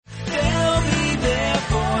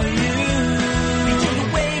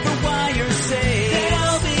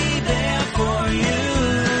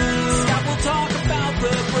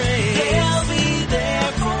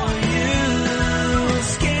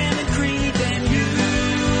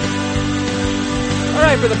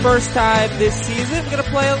for the first time this season. We're going to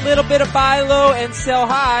play a little bit of buy low and sell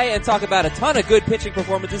high and talk about a ton of good pitching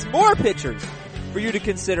performances, more pitchers for you to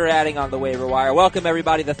consider adding on the waiver wire. Welcome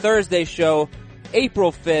everybody, the Thursday show,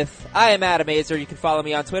 April 5th. I am Adam Aizer. You can follow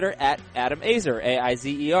me on Twitter at Adam Aizer,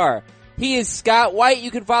 A-I-Z-E-R. He is Scott White.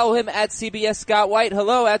 You can follow him at CBS Scott White.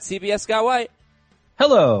 Hello at CBS Scott White.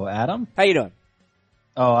 Hello, Adam. How you doing?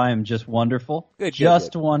 Oh, I am just wonderful. Good.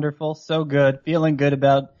 Wonderful. So good. Feeling good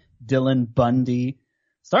about Dylan Bundy.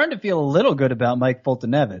 Starting to feel a little good about Mike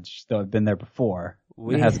Foltynewicz, though I've been there before.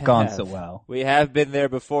 It hasn't gone so well. We have been there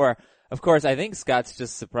before. Of course, I think Scott's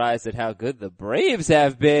just surprised at how good the Braves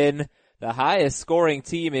have been. The highest scoring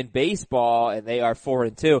team in baseball, and they are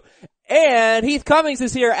 4-2. And Heath Cummings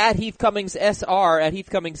is here at Heath Cummings SR, at Heath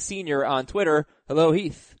Cummings Senior on Twitter. Hello,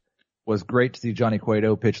 Heath. Was great to see Johnny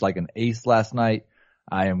Cueto pitch like an ace last night.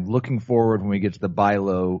 I am looking forward when we get to the buy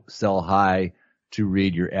low, sell high to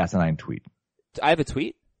read your asinine tweet. I have a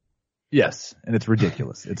tweet? Yes, and it's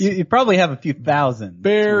ridiculous. It's you probably have a few thousand.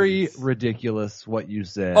 very ridiculous what you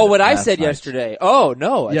said. Oh, what I said night. yesterday. Oh,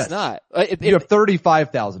 no, it's Yes. not. You have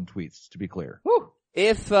 35,000 tweets, to be clear. Whew.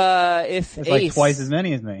 If It's ACE like twice as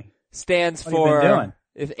many as me. stands What have you been for, doing?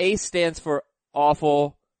 if ACE stands for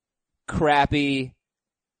awful, crappy,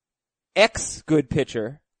 good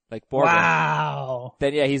pitcher, like Borger, Wow.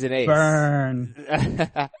 then yeah, he's an ace. Burn.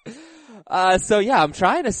 So yeah, I'm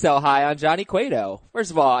trying to sell high on Johnny Cueto.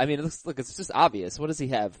 First of all, I mean, it's just obvious. What does he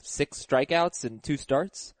have? 6 strikeouts and 2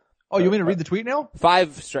 starts? Oh, you want me to read the tweet now?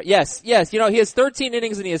 5 yes. You know, he has 13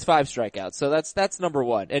 innings and he has 5 strikeouts. So that's number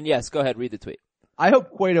 1. And yes, go ahead, read the tweet. I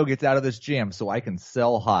hope Cueto gets out of this jam so I can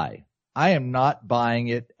sell high. I am not buying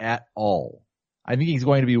it at all. I think he's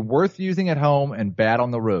going to be worth using at home and bad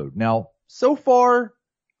on the road. Now, so far,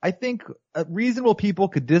 I think reasonable people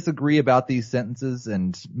could disagree about these sentences,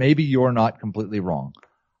 and maybe you're not completely wrong.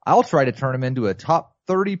 I'll try to turn him into a top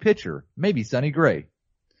 30 pitcher, maybe Sonny Gray.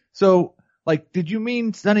 So, like, did you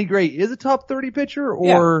mean Sonny Gray is a top 30 pitcher,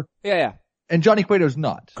 or Yeah. and Johnny Cueto's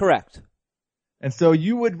not? Correct. And so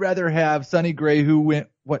you would rather have Sonny Gray, who went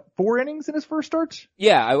 4 innings in his first start,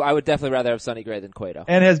 Yeah, I would definitely rather have Sonny Gray than Cueto.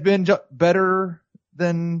 and has been better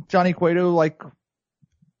than Johnny Cueto like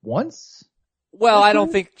once? Well, I don't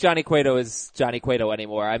think Johnny Cueto is Johnny Cueto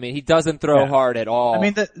anymore. I mean, he doesn't throw hard at all. I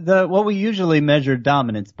mean, the what we usually measure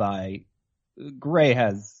dominance by, Gray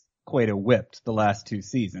has Cueto whipped the last 2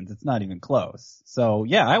 seasons. It's not even close. So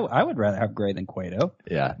yeah, I would rather have Gray than Cueto.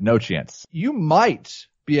 Yeah, no chance. You might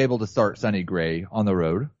be able to start Sonny Gray on the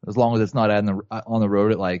road, as long as it's not on the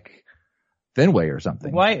road at like Fenway or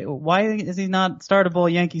something. Why is he not startable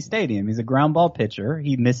at Yankee Stadium? He's a ground ball pitcher.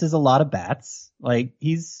 He misses a lot of bats. Like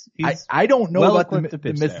he's I don't know about well-equipped to the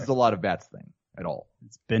pitch misses there. a lot of bats thing at all.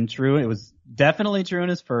 It's been true. It was definitely true in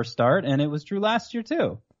his first start, and it was true last year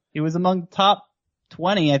too. He was among top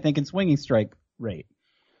 20, I think, in swinging strike rate.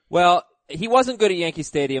 Well, he wasn't good at Yankee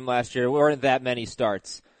Stadium last year. There weren't that many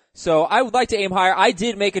starts. So I would like to aim higher. I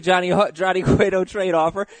did make a Johnny Cueto trade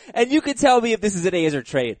offer, and you could tell me if this is an Aizer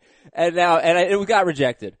trade. And it got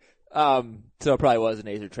rejected. So it probably was an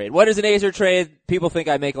Aizer trade. What is an Aizer trade? People think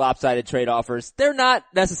I make lopsided trade offers. They're not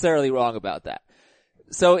necessarily wrong about that.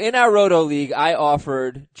 So in our Roto League, I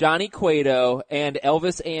offered Johnny Cueto and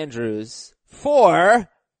Elvis Andrus for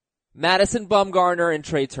Madison Bumgarner and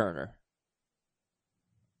Trey Turner.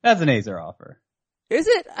 That's an Aizer offer. Is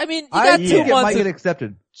it? I mean, you I got think 2 it might months. get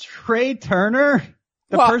accepted. Trey Turner,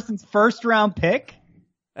 the Well- person's first round pick.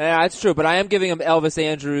 Yeah, that's true, but I am giving him Elvis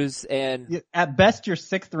Andrus and At best, your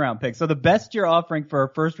 6th round pick. So the best you're offering for a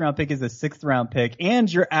first round pick is a 6th round pick,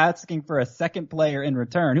 and you're asking for a second player in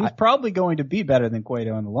return, who's probably going to be better than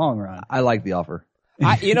Cueto in the long run. I like the offer.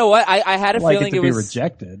 you know what? I had a Like feeling it to it be was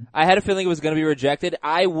rejected. I had a feeling it was going to be rejected.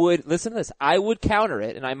 I would listen to this. I would counter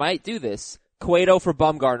it, and I might do this. Cueto for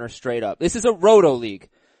Bumgarner straight up. This is a Roto League,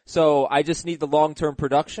 so I just need the long-term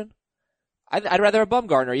production. I'd rather have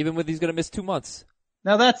Bumgarner, even when he's going to miss 2 months.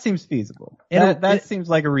 Now that seems feasible. And That seems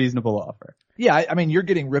like a reasonable offer. Yeah, I mean, you're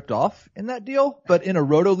getting ripped off in that deal, but in a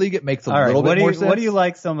Roto League, it makes a All right, little bit more sense. what do you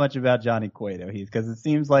like so much about Johnny Cueto, Heath? Because it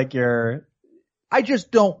seems like you're. I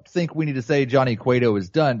just don't think we need to say Johnny Cueto is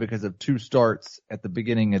done because of 2 starts at the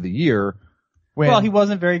beginning of the year. Well, he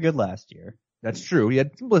wasn't very good last year. That's true. He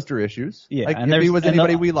had some blister issues. Yeah, like, and if he was and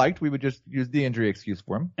anybody we liked, we would just use the injury excuse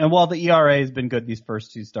for him. And while the ERA has been good these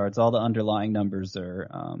first 2 starts, all the underlying numbers are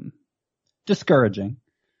discouraging.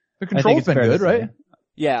 The I think control's it's been fair to good, say. right?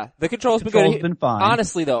 Yeah, the control's been Control's good. been fine.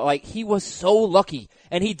 Honestly though, like he was so lucky,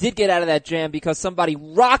 and he did get out of that jam because somebody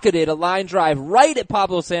rocketed a line drive right at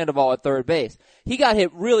Pablo Sandoval at third base. He got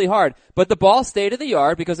hit really hard, but the ball stayed in the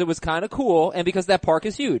yard because it was kind of cool and because that park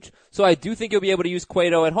is huge. So I do think you'll be able to use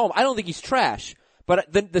Cueto at home. I don't think he's trash,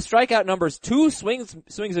 But the strikeout numbers, 2 swings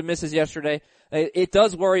and misses yesterday. It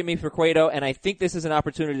does worry me for Cueto, and I think this is an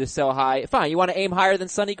opportunity to sell high. Fine, you want to aim higher than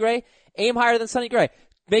Sonny Gray? Aim higher than Sonny Gray.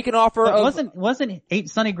 Make an offer of... Wasn't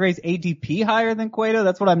Sonny Gray's ADP higher than Cueto?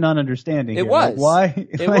 That's what I'm not understanding. It here. was. Like, why?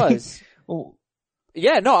 It was. Well,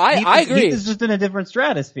 yeah, no, I agree. He's just in a different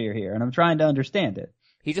stratosphere here, and I'm trying to understand it.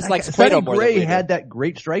 He just likes Cueto more than Gray we do. had that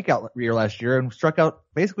great strikeout year last year and struck out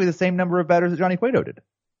basically the same number of batters that Johnny Cueto did.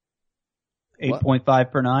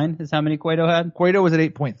 8.5 per 9 is how many Cueto had? Cueto was at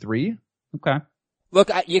 8.3. Okay. Look,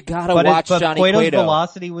 you gotta watch Johnny Cueto's Cueto.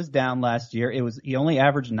 velocity was down last year. He only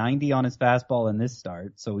averaged 90 on his fastball in this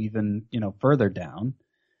start, so even, further down.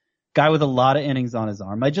 Guy with a lot of innings on his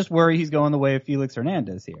arm. I just worry he's going the way of Felix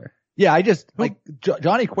Hernandez here. Yeah,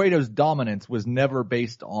 Johnny Cueto's dominance was never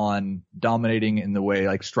based on dominating in the way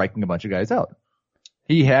like striking a bunch of guys out.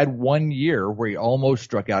 He had 1 year where he almost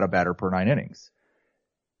struck out a batter per 9 innings.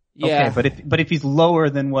 Yeah. Okay, but if he's lower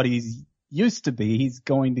than what he's used to be, he's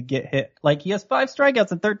going to get hit. Like, he has 5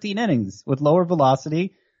 strikeouts in 13 innings with lower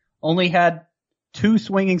velocity. Only had 2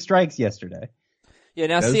 swinging strikes yesterday. Yeah,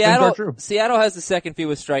 now Seattle has the second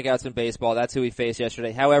fewest strikeouts in baseball. That's who we faced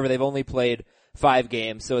yesterday. However, they've only played 5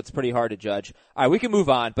 games, so it's pretty hard to judge. All right, we can move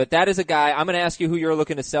on, but that is a guy. I'm going to ask you who you're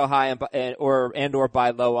looking to sell high or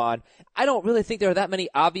buy low on. I don't really think there are that many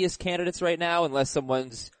obvious candidates right now, unless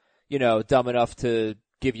someone's, dumb enough to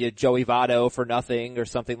give you Joey Votto for nothing or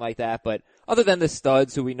something like that. But other than the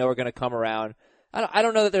studs who we know are going to come around, I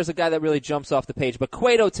don't know that there's a guy that really jumps off the page. But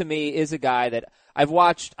Cueto to me is a guy that I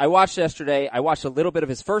watched yesterday. I watched a little bit of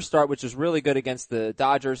his first start, which was really good against the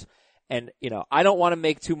Dodgers. And, I don't want to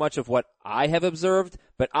make too much of what I have observed,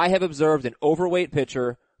 but I have observed an overweight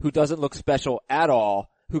pitcher who doesn't look special at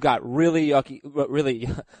all, who got really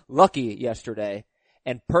lucky yesterday.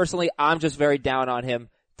 And personally, I'm just very down on him.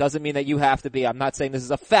 Doesn't mean that you have to be. I'm not saying this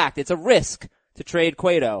is a fact. It's a risk to trade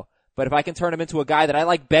Cueto. But if I can turn him into a guy that I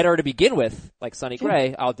like better to begin with, like Sonny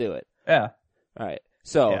Gray, I'll do it. Yeah. All right.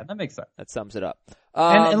 So yeah, that makes sense. That sums it up.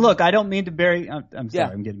 And look, I don't mean to bury. I'm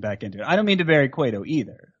sorry, I'm getting back into it. I don't mean to bury Cueto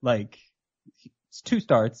either. Like, it's 2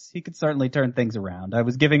 starts. He could certainly turn things around. I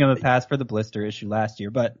was giving him a pass for the blister issue last year,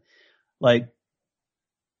 but like,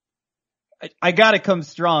 I gotta come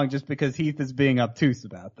strong just because Heath is being obtuse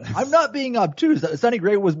about this. I'm not being obtuse. Sonny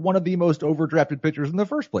Gray was one of the most overdrafted pitchers in the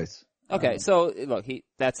first place. Okay, so look,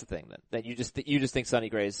 that's the thing then. That you just think Sonny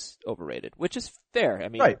Gray's overrated, which is fair. I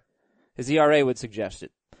mean, right. His ERA would suggest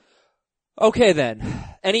it. Okay then.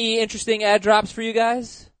 Any interesting ad drops for you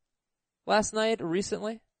guys last night or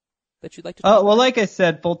recently that you'd like to talk about? Well, like I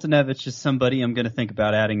said, Fultonevich is somebody I'm going to think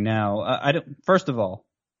about adding now. First of all,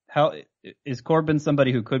 how is Corbin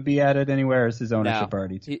somebody who could be added anywhere, or is his ownership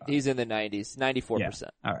already too high? He's in the 90s, 94%. Yeah.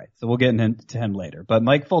 All right, so we'll get to him later. But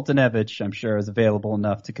Mike Fultonevich, I'm sure, is available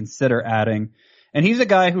enough to consider adding. And he's a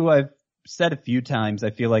guy who I've said a few times I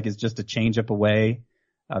feel like is just a changeup away.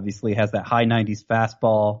 Obviously has that high 90s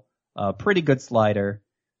fastball, pretty good slider,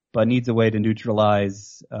 but needs a way to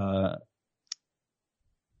neutralize,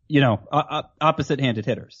 opposite-handed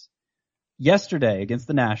hitters. Yesterday against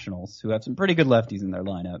the Nationals, who have some pretty good lefties in their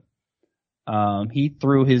lineup, he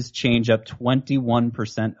threw his changeup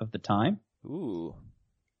 21% of the time. Ooh.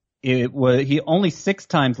 He only 6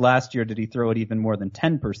 times last year did he throw it even more than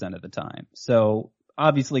 10% of the time. So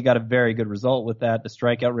obviously got a very good result with that. The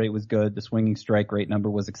strikeout rate was good. The swinging strike rate number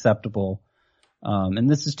was acceptable. And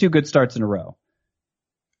this is 2 good starts in a row.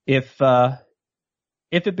 If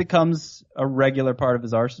it becomes a regular part of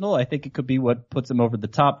his arsenal, I think it could be what puts him over the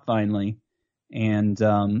top finally. And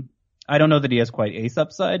I don't know that he has quite ace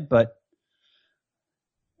upside, but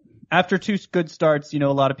after 2 good starts, a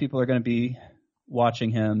lot of people are going to be watching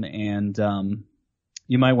him, and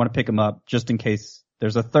you might want to pick him up just in case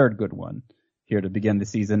there's a 3rd good one here to begin the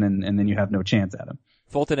season, and then you have no chance at him.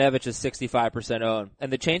 Fultonevich is 65% owned, and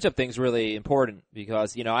the changeup thing's really important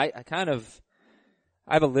because, I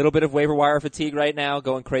have a little bit of waiver wire fatigue right now,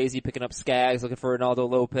 going crazy, picking up Skaggs, looking for Ronaldo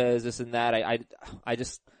Lopez, this and that.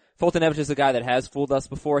 Fultonevich is a guy that has fooled us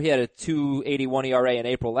before. He had a 2.81 ERA in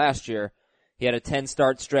April last year. He had a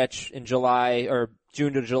 10-start stretch in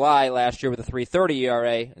June to July last year with a 3.30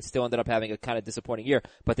 ERA and still ended up having a kind of disappointing year.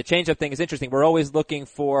 But the changeup thing is interesting. We're always looking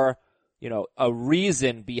for, a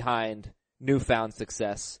reason behind newfound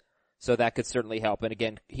success. So that could certainly help. And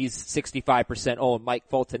again, he's 65% owned, Mike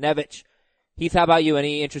Fultonevich. Heath, how about you?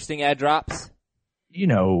 Any interesting ad drops? You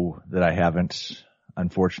know that I haven't,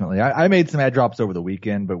 unfortunately. I made some ad drops over the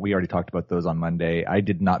weekend, but we already talked about those on Monday. I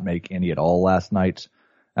did not make any at all last night.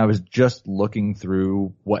 I was just looking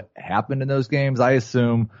through what happened in those games. I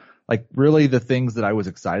assume, really the things that I was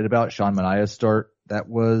excited about, Sean Manaea's start,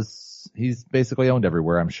 he's basically owned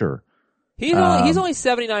everywhere, I'm sure. He's only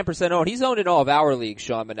 79% owned. He's owned in all of our leagues,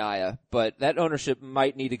 Sean Manaea, but that ownership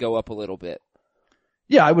might need to go up a little bit.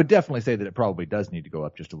 Yeah, I would definitely say that it probably does need to go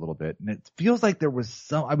up just a little bit. And it feels like there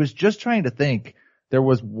was I was just trying to think, there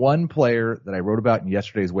was one player that I wrote about in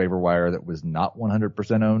yesterday's waiver wire that was not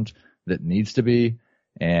 100% owned that needs to be.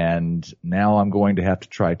 And now I'm going to have to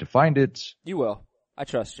try to find it. You will. I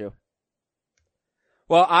trust you.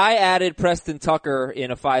 Well, I added Preston Tucker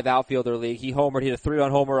in a 5 outfielder league. He homered. He had a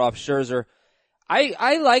 3-run homer off Scherzer. I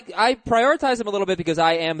prioritize him a little bit because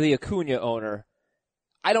I am the Acuna owner.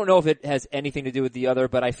 I don't know if it has anything to do with the other,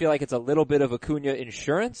 but I feel like it's a little bit of Acuna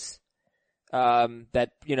insurance.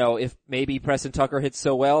 That, if maybe Preston Tucker hits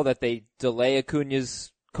so well that they delay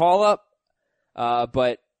Acuna's call up.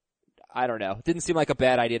 But I don't know. It didn't seem like a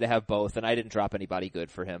bad idea to have both, and I didn't drop anybody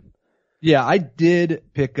good for him. Yeah, I did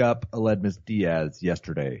pick up Aledmus Diaz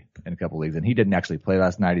yesterday in a couple leagues, and he didn't actually play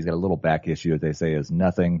last night. He's got a little back issue, as they say, is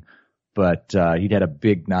nothing. But he'd had a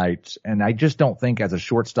big night, and I just don't think as a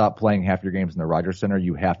shortstop playing half your games in the Rogers Center,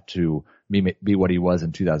 you have to be what he was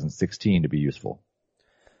in 2016 to be useful.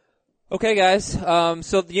 Okay, guys.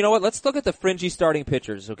 So you know what? Let's look at the fringy starting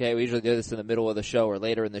pitchers. Okay, we usually do this in the middle of the show or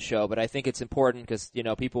later in the show, but I think it's important because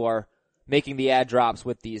people are making the ad drops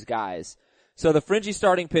with these guys. So the fringy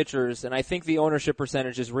starting pitchers, and I think the ownership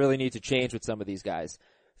percentages really need to change with some of these guys.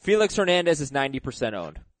 Felix Hernandez is 90%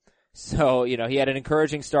 owned. So, he had an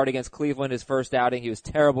encouraging start against Cleveland, his first outing. He was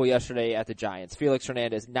terrible yesterday at the Giants. Felix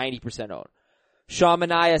Hernandez, 90% owned. Sean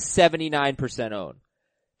Manaea, 79% owned.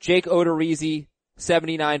 Jake Odorizzi,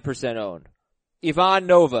 79% owned. Ivan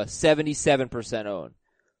Nova, 77% owned.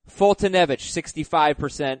 Foltynewicz,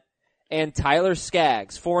 65%. And Tyler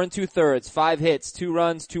Skaggs, 4 2/3, 5 hits, 2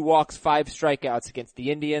 runs, 2 walks, 5 strikeouts against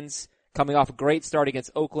the Indians. Coming off a great start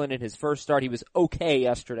against Oakland in his first start. He was okay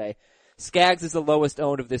yesterday. Skaggs is the lowest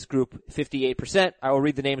owned of this group, 58%. I will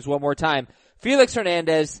read the names one more time. Felix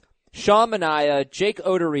Hernandez, Sean Manaea, Jake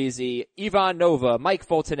Odorizzi, Ivan Nova, Mike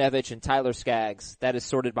Foltynewicz, and Tyler Skaggs. That is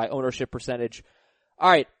sorted by ownership percentage.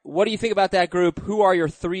 All right, what do you think about that group? Who are your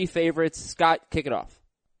 3 favorites? Scott, kick it off.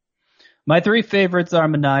 My 3 favorites are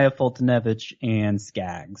Manaea, Foltynewicz, and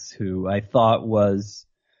Skaggs, who I thought was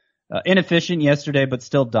inefficient yesterday, but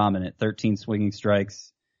still dominant. 13 swinging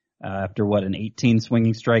strikes after an 18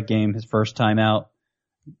 swinging strike game, his first time out.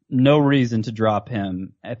 No reason to drop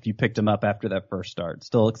him if you picked him up after that first start.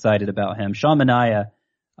 Still excited about him. Sean Manaea,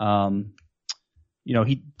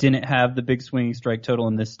 he didn't have the big swinging strike total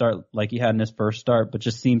in this start like he had in his first start, but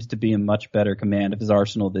just seems to be in much better command of his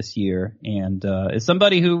arsenal this year, and is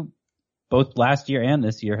somebody who both last year and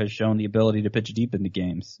this year has shown the ability to pitch deep into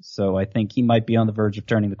games. So I think he might be on the verge of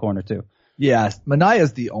turning the corner too. Yeah, Manaea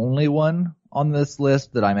is the only one on this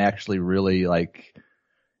list that I'm actually really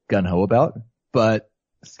gung-ho about. But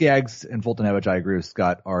Skaggs and Foltynewicz, I agree with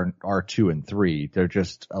Scott, are 2 and 3. They're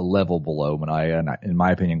just a level below Manaea, and in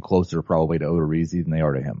my opinion, closer probably to Odorizzi than they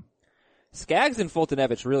are to him. Skaggs and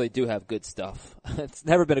Foltynewicz really do have good stuff. It's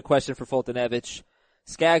never been a question for Foltynewicz.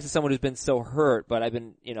 Skaggs is someone who's been so hurt, but I've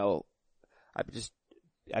been,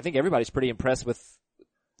 I think everybody's pretty impressed with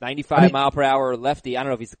 95 mile per hour lefty. I don't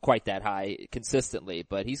know if he's quite that high consistently,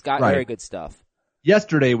 but he's got very good stuff.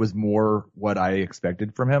 Yesterday was more what I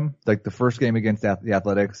expected from him, like the first game against the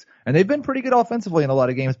Athletics, and they've been pretty good offensively in a lot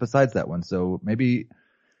of games besides that one. So maybe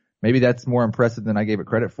that's more impressive than I gave it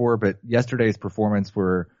credit for. But yesterday's performance,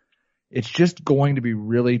 it's just going to be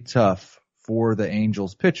really tough for the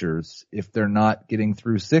Angels pitchers if they're not getting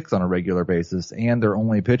through 6 on a regular basis and they're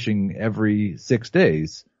only pitching every 6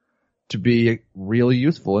 days to be really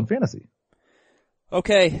useful in fantasy.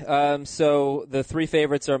 Okay, so the 3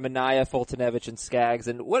 favorites are Manaea, Foltynewicz, and Skaggs.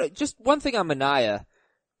 And just one thing on Manaea,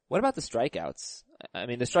 what about the strikeouts? I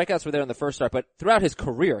mean, the strikeouts were there in the first start, but throughout his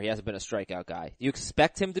career, he hasn't been a strikeout guy. Do you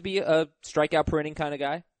expect him to be a strikeout per inning kind of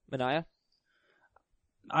guy, Manaea?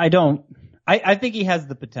 I don't. I think he has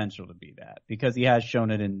the potential to be that because he has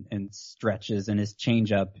shown it in stretches, and his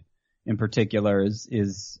changeup in particular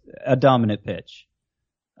is a dominant pitch.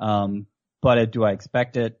 But do I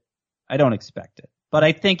expect it? I don't expect it. But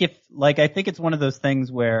I think it's one of those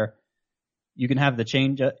things where you can have the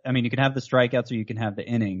you can have the strikeouts or you can have the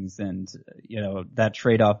innings, and that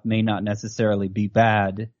trade-off may not necessarily be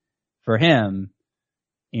bad for him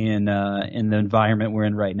in the environment we're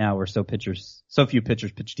in right now where so few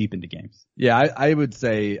pitchers pitch deep into games. Yeah, I would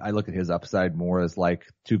say I look at his upside more as like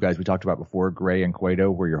 2 guys we talked about before, Gray and Cueto,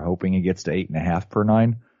 where you're hoping he gets to 8.5 per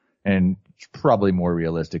 9, and it's probably more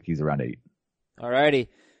realistic he's around 8. Alrighty.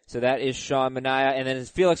 So that is Sean Manaea, and then it's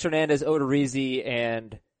Felix Hernandez, Odorizzi,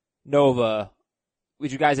 and Nova.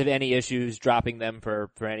 Would you guys have any issues dropping them for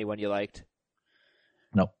anyone you liked?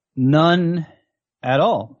 No. None. at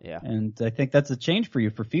all. Yeah. And I think that's a change for you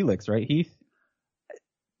for Felix, right, Heath?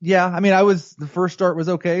 Yeah, I mean, the first start was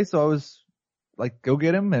okay, so I was like, go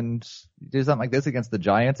get him and do something like this against the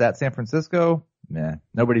Giants at San Francisco. Nah,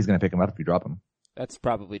 nobody's going to pick him up if you drop him. That's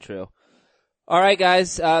probably true. All right,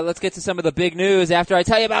 guys, let's get to some of the big news after I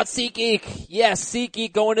tell you about SeatGeek. Yes,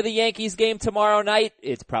 SeatGeek going to the Yankees game tomorrow night.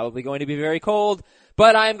 It's probably going to be very cold,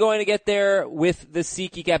 but I'm going to get there with the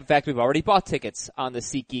SeatGeek app. In fact, we've already bought tickets on the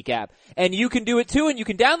SeatGeek app. And you can do it too, and you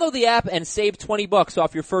can download the app and save $20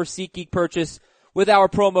 off your first SeatGeek purchase with our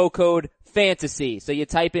promo code FANTASY. So you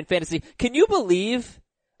type in fantasy. Can you believe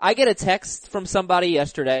I get a text from somebody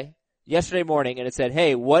yesterday morning, and it said,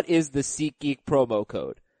 hey, what is the SeatGeek promo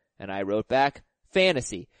code? And I wrote back,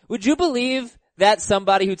 fantasy. Would you believe that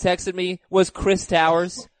somebody who texted me was Chris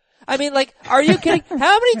Towers? I mean, like, are you kidding?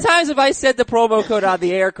 How many times have I said the promo code on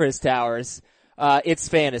the air, Chris Towers? It's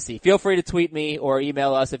fantasy. Feel free to tweet me or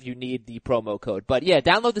email us if you need the promo code. But yeah,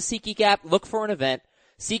 download the SeatGeek app, look for an event.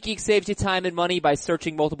 SeatGeek saves you time and money by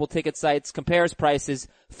searching multiple ticket sites, compares prices,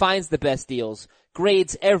 finds the best deals,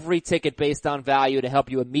 grades every ticket based on value to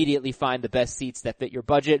help you immediately find the best seats that fit your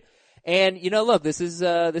budget. And, you know, look, this is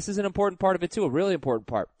an important part of it too, a really important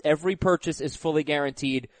part. Every purchase is fully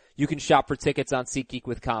guaranteed. You can shop for tickets on SeatGeek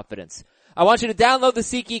with confidence. I want you to download the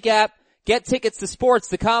SeatGeek app, get tickets to sports,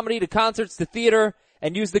 to comedy, to concerts, to theater,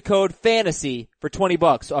 and use the code FANTASY for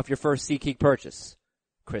 $20 off your first SeatGeek purchase.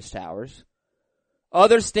 Chris Towers.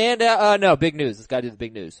 Other standout, big news. Let's gotta do the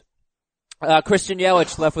big news. Christian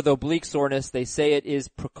Yelich left with oblique soreness. They say it is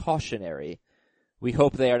precautionary. We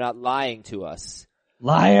hope they are not lying to us.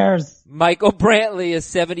 Liars! Michael Brantley is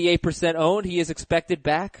 78% owned. He is expected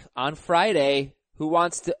back on Friday. Who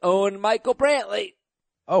wants to own Michael Brantley?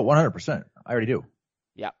 Oh, 100%. I already do.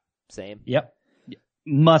 Yep. Same. Yep.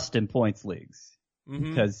 Must in points leagues. Mm-hmm.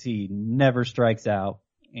 Because he never strikes out,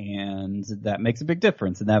 and that makes a big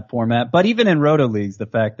difference in that format. But even in roto leagues, the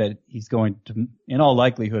fact that he's going to, in all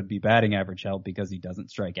likelihood, be batting average help because he doesn't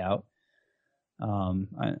strike out.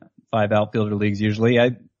 5 outfielder leagues usually,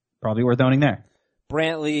 probably worth owning there.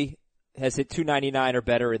 Brantley has hit .299 or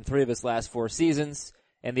better in 3 of his last 4 seasons,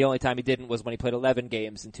 and the only time he didn't was when he played 11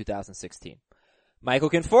 games in 2016. Michael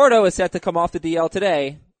Conforto is set to come off the DL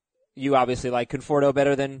today. You obviously like Conforto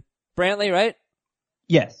better than Brantley, right?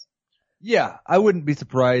 Yes. Yeah, I wouldn't be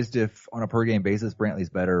surprised if on a per game basis Brantley's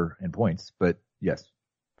better in points, but yes.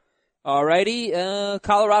 Alrighty,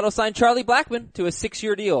 Colorado signed Charlie Blackmon to a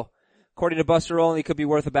 6-year deal. According to Buster Olney, it could be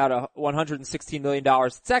worth about $116 million.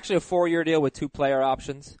 It's actually a 4-year deal with 2 player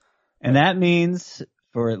options. And that means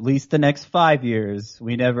for at least the next 5 years,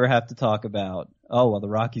 we never have to talk about, the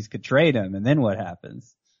Rockies could trade him, and then what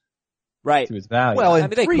happens? Right. To his value. Well, in I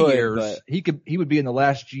mean, they 3 could, years, but he would be in the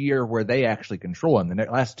last year where they actually control him. The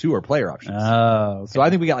last 2 are player options. Oh, okay. So I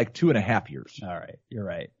think we got like 2.5 years. All right. You're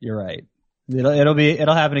right.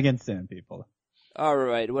 It'll happen again soon, people. All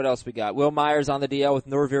right, what else we got? Will Myers on the DL with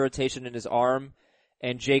nerve irritation in his arm,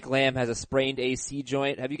 and Jake Lamb has a sprained AC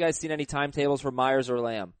joint. Have you guys seen any timetables for Myers or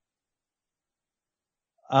Lamb?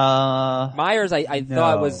 Myers, I no.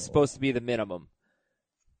 thought was supposed to be the minimum.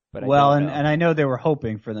 But and I know they were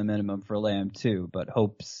hoping for the minimum for Lamb too, but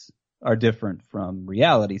hopes are different from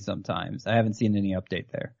reality sometimes. I haven't seen any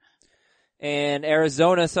update there. And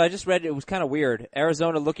Arizona, so I just read it was kind of weird.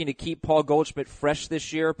 Arizona looking to keep Paul Goldschmidt fresh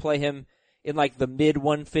this year, play him in like the mid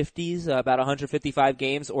 150s, about 155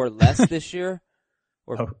 games or less this year,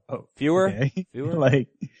 or fewer. Okay. Fewer.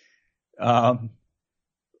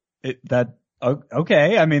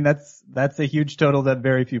 Okay. I mean, that's a huge total that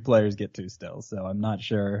very few players get to still. So I'm not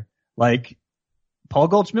sure. Like, Paul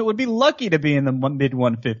Goldschmidt would be lucky to be in the mid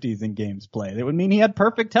 150s in games played. It would mean he had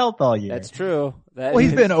perfect health all year. That's true.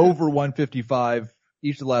 He's been over 155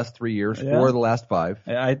 each of the last 3 years, 4 of the last 5.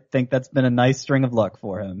 I think that's been a nice string of luck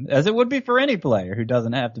for him, as it would be for any player who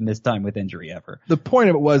doesn't have to miss time with injury ever. The point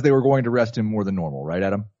of it was they were going to rest him more than normal, right,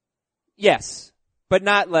 Adam? Yes, but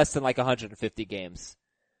not less than like 150 games.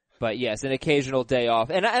 But yes, an occasional day off.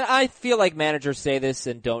 And I feel like managers say this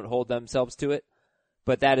and don't hold themselves to it,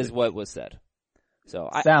 but that is what was said. So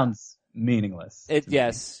sounds meaningless.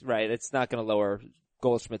 Yes, right. It's not going to lower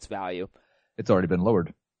Goldschmidt's value. It's already been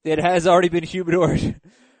lowered. It has already been humidored.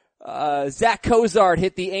 Zach Cozart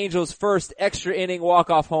hit the Angels' first extra inning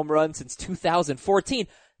walk-off home run since 2014.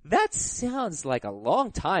 That sounds like a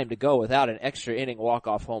long time to go without an extra inning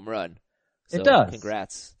walk-off home run. So it does.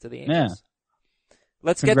 Congrats to the Angels.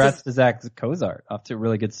 Yeah. Congrats to Zach Cozart. Off to a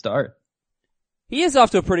really good start. He is off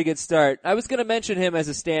to a pretty good start. I was going to mention him as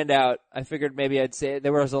a standout. I figured maybe I'd say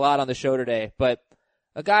there was a lot on the show today, but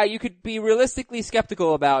a guy you could be realistically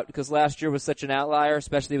skeptical about because last year was such an outlier,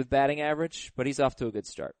 especially with batting average, but he's off to a good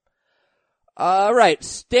start. All right,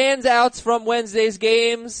 standouts from Wednesday's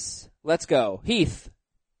games. Let's go. Heath,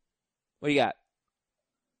 what do you got?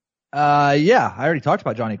 Yeah, I already talked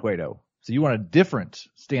about Johnny Cueto. So you want a different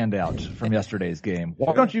standout from yesterday's game.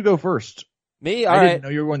 Why don't you go first? Me? I didn't know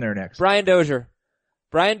you were going there next. Brian Dozier.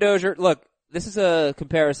 Look, this is a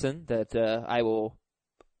comparison that I will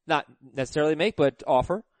not necessarily make, but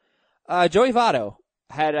offer. Joey Votto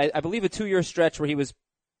had, I believe, a 2-year stretch where he was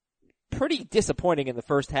pretty disappointing in the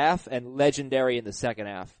first half and legendary in the second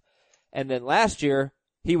half. And then last year,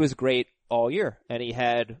 he was great all year, and he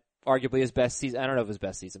had arguably his best season. I don't know if his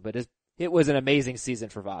best season, but it was an amazing season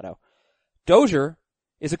for Votto. Dozier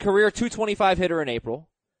is a career 225 hitter in April.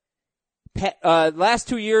 Last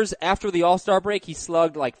 2 years after the All-Star break, he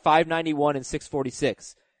slugged like 591 and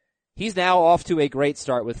 646. He's now off to a great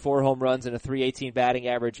start with 4 home runs and a 318 batting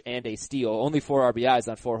average and a steal. Only 4 RBIs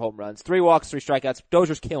on 4 home runs. 3 walks, 3 strikeouts.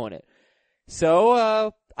 Dozier's killing it.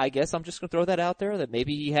 So, I guess I'm just gonna throw that out there that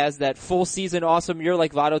maybe he has that full season awesome year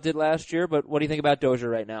like Votto did last year, but what do you think about Dozier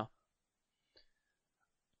right now?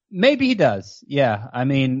 Maybe he does. Yeah. I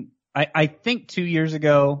mean, I think 2 years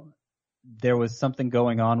ago, there was something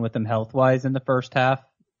going on with him health-wise in the first half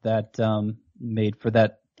that helped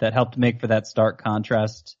make for that stark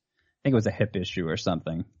contrast. I think it was a hip issue or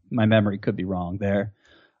something. My memory could be wrong there.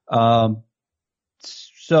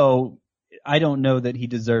 So I don't know that he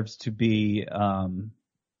deserves to be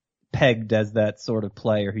pegged as that sort of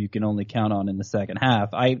player who you can only count on in the second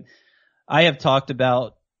half. I have talked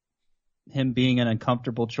about him being an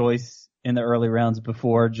uncomfortable choice in the early rounds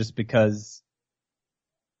before, just because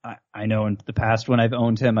I know in the past when I've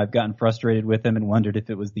owned him, I've gotten frustrated with him and wondered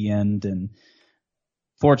if it was the end, and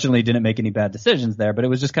fortunately didn't make any bad decisions there, but it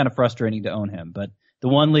was just kind of frustrating to own him. But the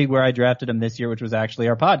one league where I drafted him this year, which was actually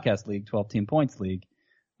our podcast league, 12-team points league,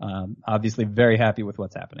 obviously very happy with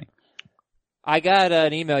what's happening. I got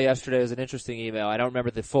an email yesterday. It was an interesting email. I don't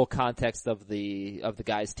remember the full context of the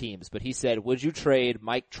guys' teams, but he said, would you trade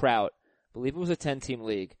Mike Trout, I believe it was a 10-team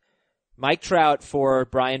league, Mike Trout for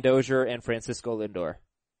Brian Dozier and Francisco Lindor?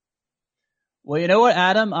 Well, you know what,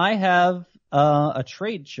 Adam? I have a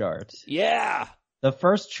trade chart. Yeah. The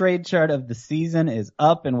first trade chart of the season is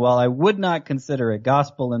up, and while I would not consider it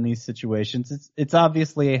gospel in these situations, it's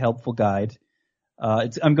obviously a helpful guide.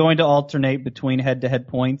 I'm going to alternate between head-to-head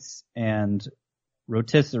points and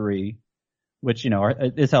rotisserie, which,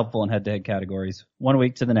 is helpful in head-to-head categories. 1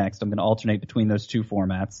 week to the next, I'm going to alternate between those two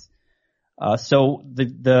formats. So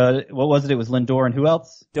what was it? It was Lindor and who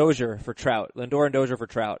else? Dozier for Trout. Lindor and Dozier for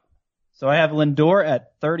Trout. So I have Lindor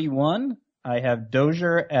at 31. I have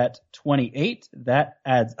Dozier at 28. That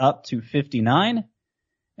adds up to 59.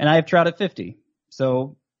 And I have Trout at 50.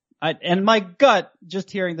 So and my gut,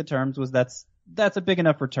 just hearing the terms, was that's a big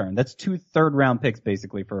enough return. That's 2 third-round picks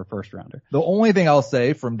basically for a first-rounder. The only thing I'll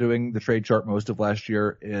say from doing the trade chart most of last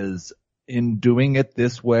year is in doing it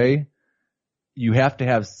this way, you have to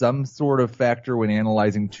have some sort of factor when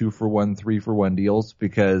analyzing 2-for-1, 3-for-1 deals,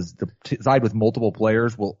 because the side with multiple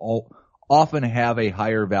players will often have a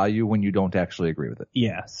higher value when you don't actually agree with it.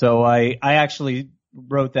 Yeah. So I actually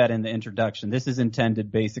wrote that in the introduction. This is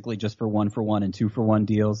intended basically just for 1-for-1 and 2-for-1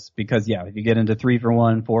 deals, because if you get into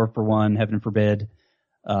 3-for-1, 4-for-1, heaven forbid,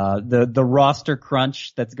 the roster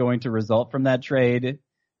crunch that's going to result from that trade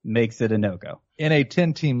makes it a no-go. In a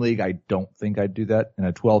 10-team league, I don't think I'd do that. In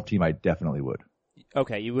a 12-team, I definitely would.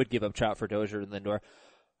 Okay, you would give up Trout for Dozier and Lindor.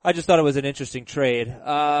 I just thought it was an interesting trade.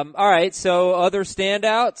 All right, so other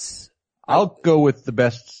standouts? I'll go with the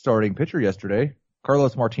best starting pitcher yesterday,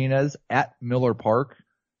 Carlos Martinez at Miller Park.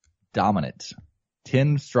 Dominant.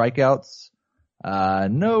 10 strikeouts.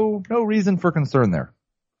 No reason for concern there.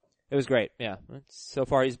 It was great, yeah. So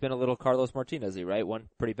far he's been a little Carlos Martinez-y, right? One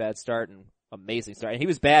pretty bad start and amazing start. And he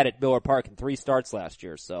was bad at Miller Park in 3 starts last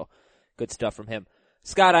year, so good stuff from him.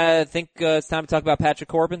 Scott, I think it's time to talk about Patrick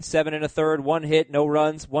Corbin. 7 1/3, 1 hit, no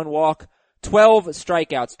runs, 1 walk, 12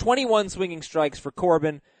 strikeouts, 21 swinging strikes for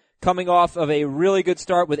Corbin, coming off of a really good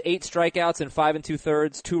start with 8 strikeouts and 5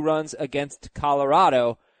 2/3, 2 runs against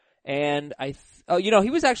Colorado. And he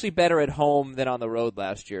was actually better at home than on the road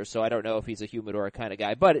last year, so I don't know if he's a humidor kind of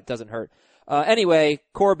guy, but it doesn't hurt. Anyway,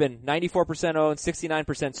 Corbin, 94% owned,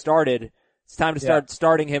 69% started. It's time to start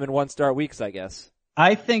starting him in 1-start weeks, I guess.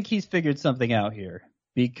 I think he's figured something out here,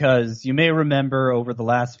 because you may remember over the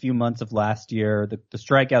last few months of last year, the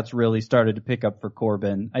strikeouts really started to pick up for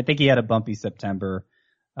Corbin. I think he had a bumpy September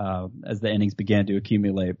as the innings began to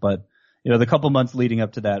accumulate, but the couple months leading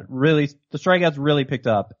up to that, really the strikeouts really picked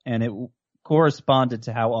up, and it corresponded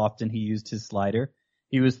to how often he used his slider.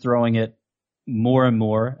 He was throwing it more and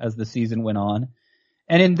more as the season went on.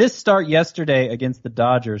 And in this start yesterday against the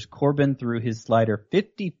Dodgers, Corbin threw his slider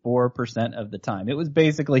 54% of the time. It was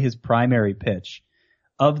basically his primary pitch.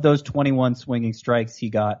 Of those 21 swinging strikes, he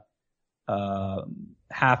got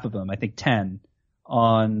half of them, I think 10,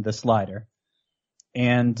 on the slider.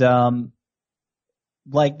 And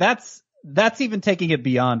that's even taking it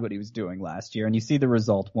beyond what he was doing last year. And you see the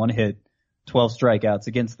result: 1 hit, 12 strikeouts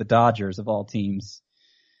against the Dodgers of all teams.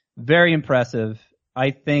 Very impressive.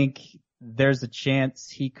 I think there's a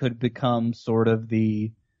chance he could become sort of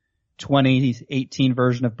the 2018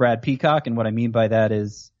 version of Brad Peacock. And what I mean by that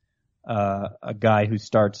is a guy who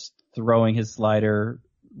starts throwing his slider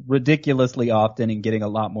ridiculously often and getting a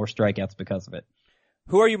lot more strikeouts because of it.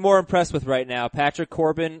 Who are you more impressed with right now, Patrick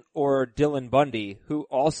Corbin or Dylan Bundy, who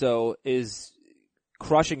also is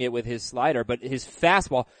crushing it with his slider, but his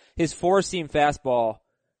fastball, his four-seam fastball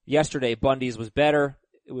yesterday, Bundy's was better.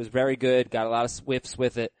 It was very good. Got a lot of whiffs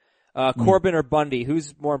with it. Corbin or Bundy,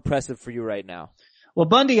 who's more impressive for you right now? Well,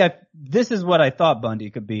 Bundy, this is what I thought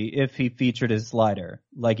Bundy could be if he featured his slider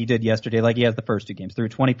like he did yesterday, like he has the first two games. Threw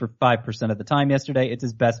 25% of the time yesterday. It's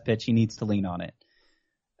his best pitch. He needs to lean on it.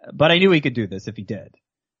 But I knew he could do this if he did.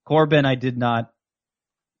 Corbin, I didn't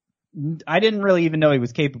really even know he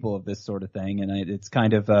was capable of this sort of thing, and it's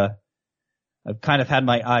kind of, I've kind of had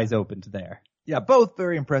my eyes opened there. Yeah, both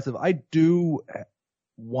very impressive. I do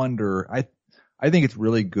wonder, I think it's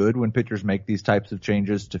really good when pitchers make these types of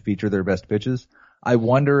changes to feature their best pitches. I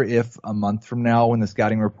wonder if a month from now, when the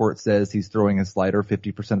scouting report says he's throwing his slider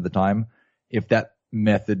 50% of the time, if that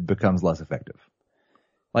method becomes less effective.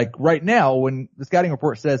 Like right now, when the scouting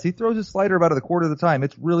report says he throws his slider about a quarter of the time,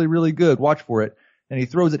 it's really, really good. Watch for it. And he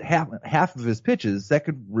throws it half of his pitches. That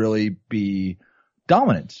could really be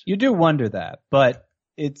dominant. You do wonder that, but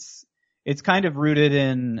it's kind of rooted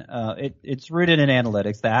in, it's rooted in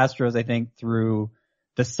analytics. The Astros, I think, threw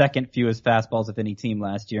the second fewest fastballs of any team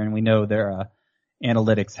last year. And we know they're a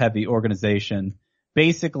analytics heavy organization.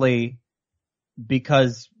 Basically,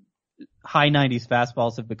 because high 90s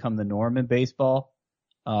fastballs have become the norm in baseball,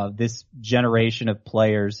 this generation of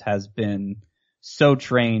players has been so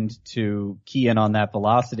trained to key in on that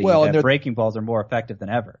velocity that breaking balls are more effective than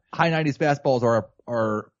ever. High 90s fastballs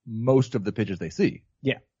are most of the pitches they see.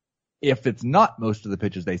 Yeah. If it's not most of the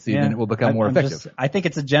pitches they see, then it will become more effective. I think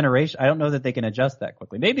it's a generation. I don't know that they can adjust that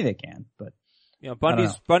quickly. Maybe they can, but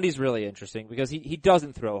Bundy's really interesting because he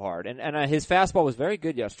doesn't throw hard, and his fastball was very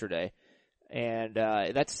good yesterday, and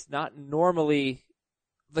that's not normally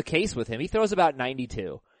the case with him. He throws about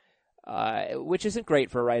 92, which isn't great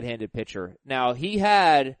for a right-handed pitcher. Now, he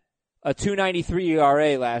had a 2.93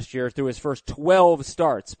 ERA last year through his first 12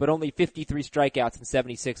 starts, but only 53 strikeouts and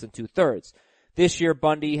 76 2/3. This year,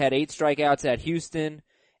 Bundy had 8 strikeouts at Houston,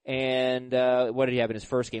 and what did he have in his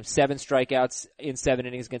first game? 7 strikeouts in 7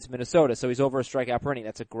 innings against Minnesota, so he's over a strikeout per inning.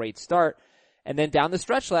 That's a great start. And then down the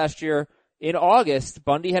stretch last year, in August,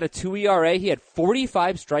 Bundy had a 2 ERA. He had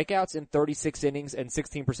 45 strikeouts in 36 innings and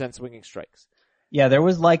 16% swinging strikes. Yeah, there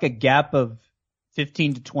was like a gap of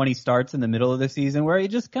 15 to 20 starts in the middle of the season where he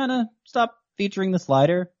just kind of stopped featuring the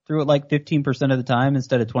slider, threw it like 15% of the time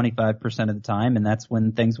instead of 25% of the time, and that's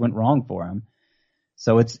when things went wrong for him.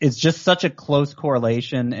 So it's just such a close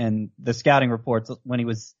correlation, and the scouting reports when he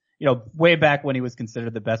was, way back when he was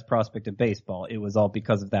considered the best prospect in baseball, it was all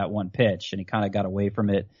because of that one pitch, and he kind of got away from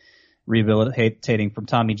it, rehabilitating from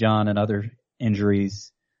Tommy John and other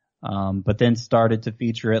injuries, but then started to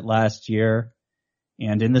feature it last year.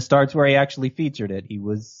 And in the starts where he actually featured it, he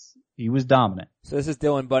was dominant. So this is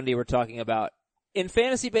Dylan Bundy we're talking about. In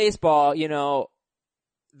fantasy baseball,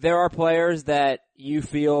 there are players that you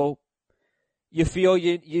feel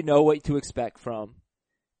you know what to expect from.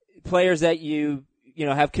 Players that you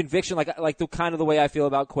have conviction, like the kind of the way I feel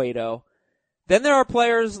about Cueto. Then there are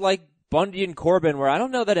players like Bundy and Corbin where I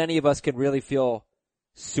don't know that any of us can really feel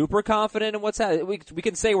super confident in what's happening. We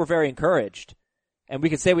can say we're very encouraged, and we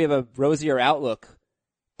can say we have a rosier outlook,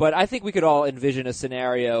 but I think we could all envision a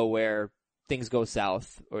scenario where things go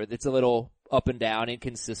south, or it's a little up and down,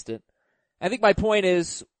 inconsistent. I think my point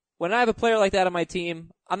is, when I have a player like that on my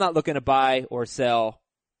team, I'm not looking to buy or sell.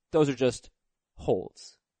 Those are just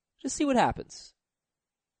holds. Just see what happens.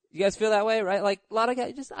 You guys feel that way, right? Like a lot of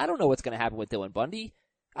guys, I don't know what's going to happen with Dylan Bundy.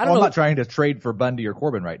 I'm not trying to trade for Bundy or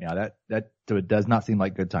Corbin right now. So it does not seem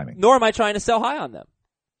like good timing. Nor am I trying to sell high on them.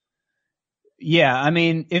 Yeah, I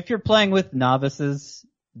mean, if you're playing with novices,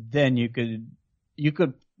 then you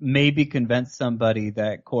could maybe convince somebody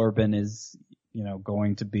that Corbin is,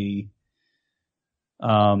 going to be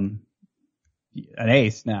an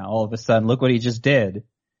ace now. All of a sudden, look what he just did.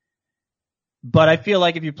 But I feel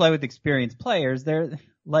like if you play with experienced players, they're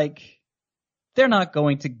like, they're not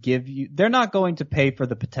going to pay for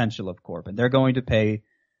the potential of Corbin. They're going to pay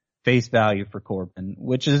face value for Corbin,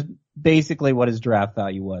 which is basically what his draft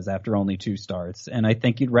value was after only 2 starts. And I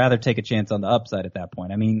think you'd rather take a chance on the upside at that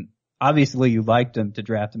point. I mean, obviously you liked him to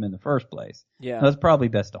draft him in the first place. Yeah. That's probably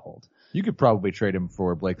best to hold. You could probably trade him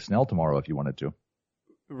for Blake Snell tomorrow if you wanted to.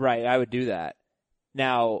 Right, I would do that.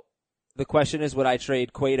 Now, the question is, would I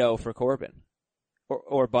trade Cueto for Corbin?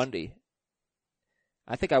 Or Bundy?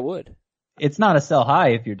 I think I would. It's not a sell high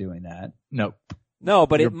if you're doing that. Nope. No,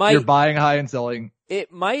 but You're buying high and selling.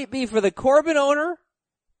 It might be for the Corbin owner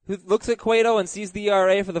who looks at Cueto and sees the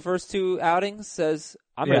ERA for the first 2 outings, says,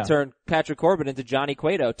 I'm going to turn Patrick Corbin into Johnny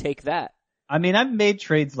Cueto. Take that. I mean, I've made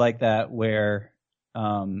trades like that where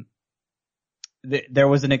there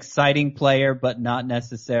was an exciting player, but not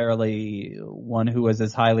necessarily one who was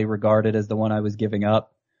as highly regarded as the one I was giving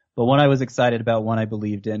up. But one I was excited about, one I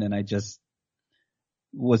believed in, and I just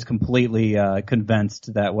was completely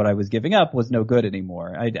convinced that what I was giving up was no good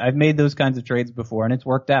anymore. I've made those kinds of trades before, and it's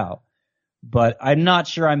worked out. But I'm not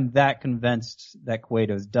sure I'm that convinced that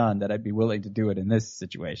Cueto's done that I'd be willing to do it in this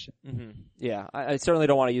situation. Mm-hmm. Yeah, I certainly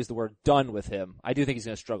don't want to use the word done with him. I do think he's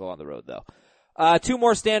going to struggle on the road, though. 2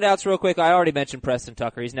 more standouts real quick. I already mentioned Preston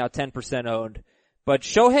Tucker. He's now 10% owned. But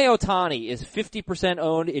Shohei Ohtani is 50%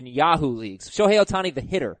 owned in Yahoo leagues. Shohei Ohtani, the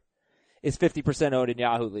hitter, is 50% owned in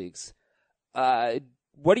Yahoo leagues.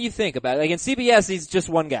 What do you think about it? Like in CBS, he's just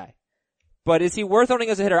one guy. But is he worth owning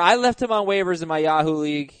as a hitter? I left him on waivers in my Yahoo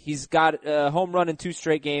league. He's got a home run in 2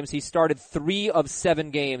 straight games. He started 3 of 7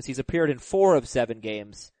 games. He's appeared in 4 of 7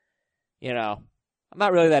 games. You know, I'm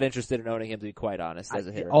not really that interested in owning him, to be quite honest, as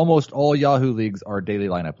a hitter. Almost all Yahoo leagues are daily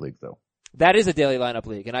lineup leagues, though. That is a daily lineup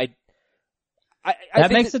league, and I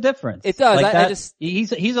that makes a difference. It does. Like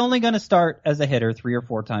he's only going to start as a hitter 3 or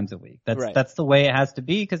 4 times a week. That's the way it has to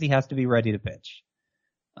be because he has to be ready to pitch.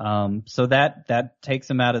 So that takes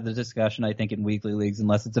him out of the discussion, I think, in weekly leagues,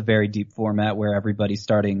 unless it's a very deep format where everybody's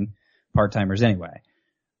starting part-timers anyway.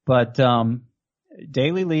 But,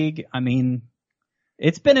 daily league, I mean,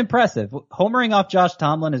 it's been impressive. Homering off Josh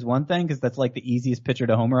Tomlin is one thing, cause that's like the easiest pitcher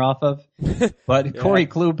to homer off of. But yeah. Corey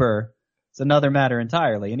Kluber, it's another matter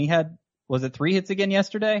entirely. And he had, was it 3 hits again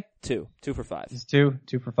yesterday? 2 for 5. It's 2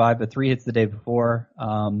 for 5, but 3 hits the day before.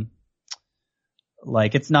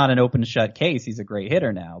 Like, it's not an open shut case. He's a great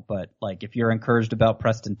hitter now, but like, if you're encouraged about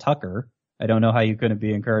Preston Tucker, I don't know how you couldn't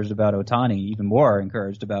be encouraged about Ohtani, even more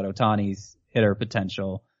encouraged about Ohtani's hitter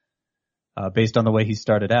potential, based on the way he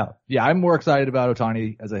started out. Yeah, I'm more excited about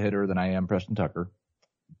Ohtani as a hitter than I am Preston Tucker,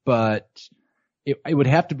 but it would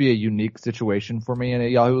have to be a unique situation for me in a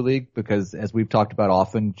Yahoo league because as we've talked about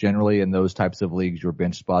often, generally in those types of leagues, your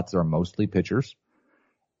bench spots are mostly pitchers.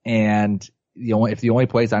 And if the only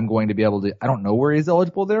place I'm going to be able to, I don't know where he's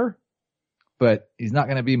eligible there, but he's not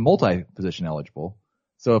going to be multi-position eligible.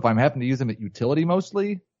 So if I'm having to use him at utility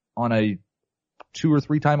mostly on a 2 or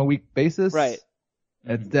 3 time a week basis, right?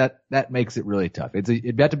 That makes it really tough.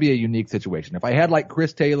 It'd have to be a unique situation. If I had like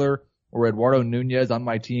Chris Taylor or Eduardo Nunez on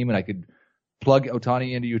my team and I could plug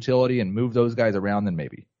Ohtani into utility and move those guys around, then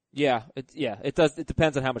maybe. Yeah, it does. It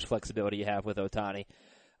depends on how much flexibility you have with Ohtani.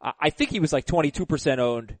 I think he was like 22%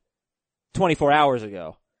 owned 24 hours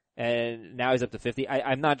ago, and now he's up to 50.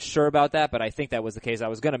 I'm not sure about that, but I think that was the case. I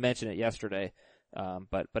was going to mention it yesterday,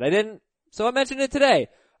 but I didn't, so I mentioned it today.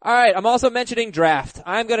 All right, I'm also mentioning draft.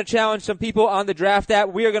 I'm going to challenge some people on the draft app.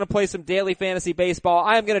 We are going to play some daily fantasy baseball.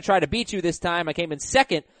 I'm going to try to beat you this time. I came in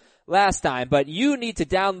second last time, but you need to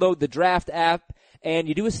download the draft app and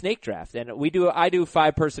you do a snake draft. And I do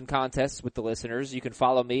 5-person contests with the listeners. You can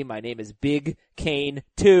follow me. My name is Big Kane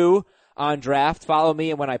 2 on draft. Follow me,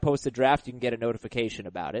 and when I post a draft, you can get a notification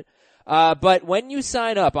about it. But when you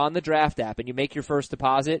sign up on the draft app and you make your first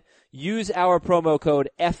deposit, use our promo code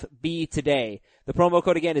FBToday. The promo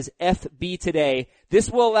code again is FBToday. This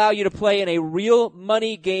will allow you to play in a real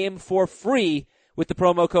money game for free with the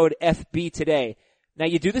promo code FBToday. Now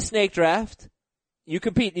you do the snake draft. You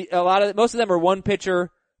compete. Most of them are 1 pitcher,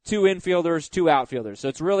 2 infielders, 2 outfielders. So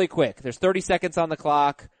it's really quick. There's 30 seconds on the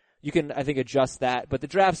clock. You can, I think, adjust that. But the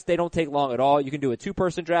drafts, they don't take long at all. You can do a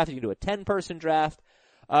 2-person draft. You can do a 10-person draft.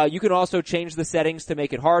 You can also change the settings to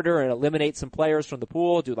make it harder and eliminate some players from the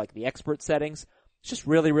pool, do like the expert settings. It's just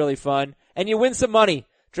really, really fun. And you win some money.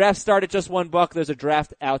 Drafts start at just $1. There's a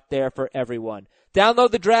draft out there for everyone.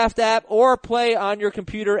 Download the draft app or play on your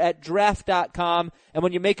computer at draft.com. And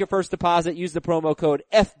when you make your first deposit, use the promo code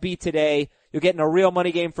FBToday. You'll get in a real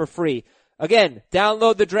money game for free. Again,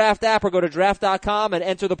 download the draft app or go to draft.com and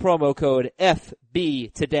enter the promo code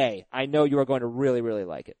FBToday. I know you are going to really, really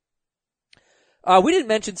like it. We didn't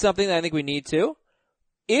mention something that I think we need to.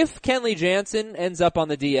 if Kenley Jansen ends up on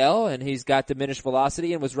the DL and he's got diminished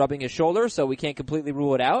velocity and was rubbing his shoulder, so we can't completely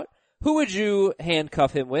rule it out, who would you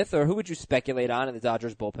handcuff him with, or who would you speculate on in the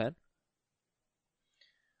Dodgers bullpen?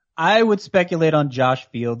 I would speculate on Josh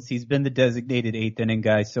Fields. He's been the designated 8th inning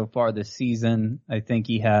guy so far this season. I think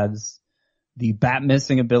he has the bat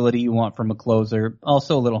missing ability you want from a closer.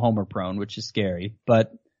 Also a little homer prone, which is scary.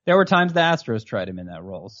 But there were times the Astros tried him in that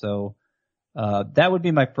role. So that would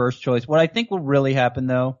be my first choice. What I think will really happen,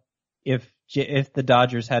 though, if the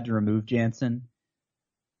Dodgers had to remove Jansen,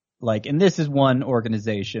 and this is one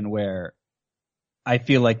organization where I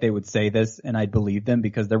feel like they would say this, and I'd believe them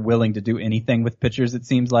because they're willing to do anything with pitchers, it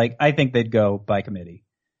seems like. I think they'd go by committee.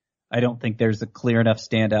 I don't think there's a clear enough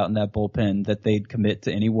standout in that bullpen that they'd commit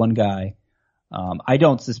to any one guy. I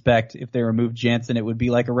don't suspect if they removed Jansen, it would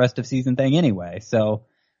be like a rest of season thing anyway. So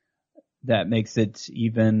that makes it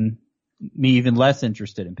even less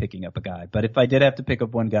interested in picking up a guy. But if I did have to pick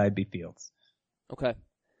up one guy, it'd be Fields. Okay.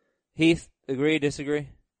 Heath, agree, disagree?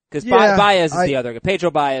 Because Baez is the other guy.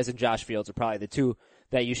 Pedro Baez and Josh Fields are probably the two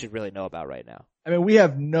that you should really know about right now. I mean, we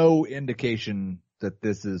have no indication that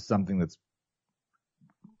this is something that's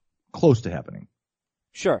close to happening.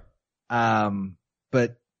 Sure.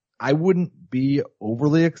 But I wouldn't be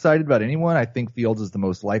overly excited about anyone. I think Fields is the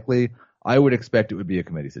most likely. I would expect it would be a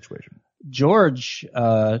committee situation. George,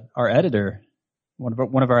 our editor, one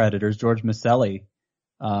of our editors, George Maselli,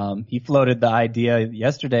 he floated the idea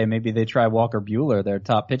yesterday maybe they try Walker Buehler, their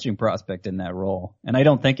top pitching prospect, in that role. And I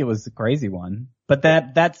don't think it was a crazy one. But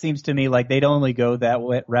that seems to me like they'd only go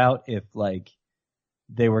that route if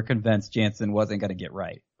they were convinced Jansen wasn't going to get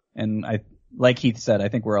right. And like Heath said, I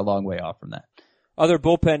think we're a long way off from that. Other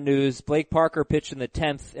bullpen news, Blake Parker pitched in the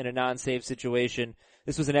 10th in a non-save situation.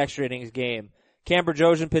 This was an extra innings game. Cam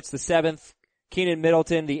Bergeron pitched the 7th, Keenan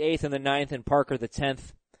Middleton the 8th and the 9th, and Parker the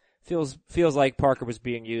 10th. Feels like Parker was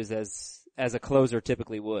being used as a closer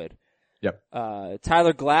typically would. Yep.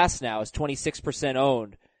 Tyler Glasnow is 26%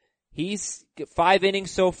 owned. He's 5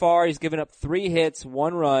 innings so far. He's given up 3 hits,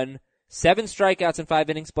 1 run, 7 strikeouts in 5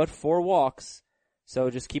 innings, but 4 walks. So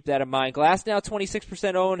just keep that in mind. Glasnow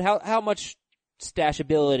 26% owned. How much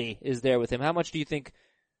stashability is there with him? How much do you think,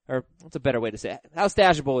 or what's a better way to say it? How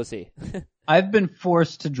stashable is he? I've been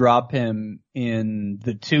forced to drop him in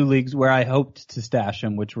the 2 leagues where I hoped to stash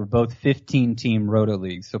him, which were both 15-team roto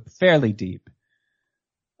leagues, so fairly deep.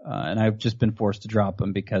 And I've just been forced to drop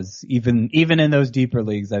him because even in those deeper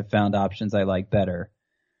leagues, I've found options I like better.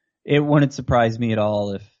 It wouldn't surprise me at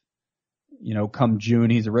all if, come June,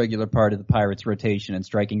 he's a regular part of the Pirates rotation and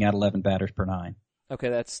striking out 11 batters per 9. Okay,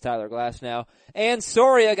 that's Tyler Glasnow. And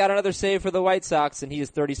Soria got another save for the White Sox, and he is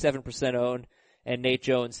 37% owned, and Nate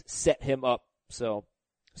Jones set him up. So,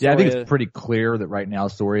 yeah, I think it's pretty clear that right now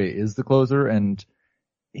Soria is the closer, and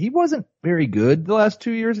he wasn't very good the last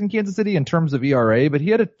 2 years in Kansas City in terms of ERA, but he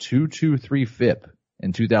had a 2.23 FIP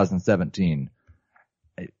in 2017.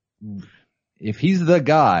 If he's the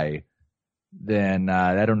guy, then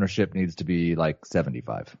that ownership needs to be like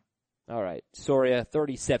 75. All right, Soria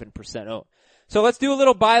 37% owned. So let's do a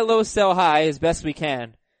little buy low, sell high as best we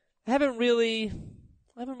can. I haven't really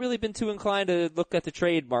been too inclined to look at the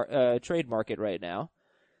trade market right now.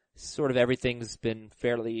 Sort of everything's been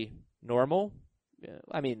fairly normal.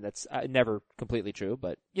 I mean, that's never completely true,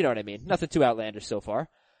 but you know what I mean. Nothing too outlandish so far.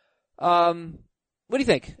 What do you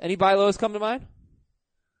think? Any buy lows come to mind?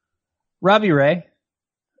 Robbie Ray,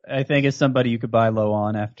 I think, is somebody you could buy low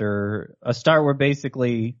on after a start where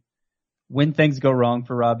basically when things go wrong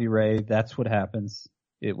for Robbie Ray, that's what happens.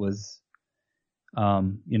 It was,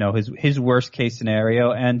 his worst case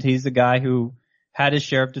scenario, and he's a guy who had his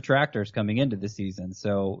share of detractors coming into the season.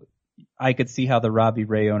 So I could see how the Robbie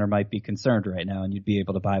Ray owner might be concerned right now, and you'd be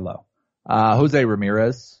able to buy low. Jose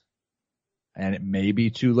Ramirez, and it may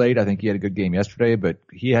be too late. I think he had a good game yesterday, but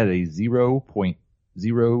he had a 0.000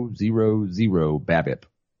 BABIP.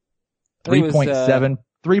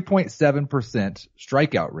 3.7%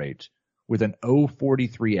 strikeout rate with an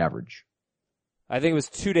 0.43 average. I think it was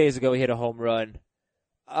 2 days ago he hit a home run.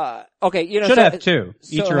 Okay, should have 2.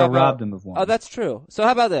 Ichiro robbed him of 1. Oh, that's true. So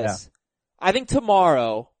how about this? Yeah. I think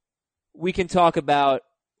tomorrow we can talk about,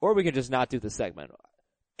 or we can just not do the segment,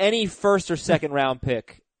 any first or second round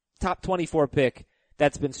pick, top 24 pick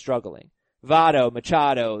that's been struggling. Votto,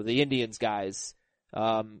 Machado, the Indians guys,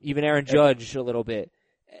 even Aaron Judge a little bit,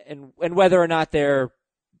 and whether or not there's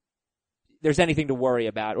anything to worry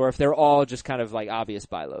about, or if they're all just kind of like obvious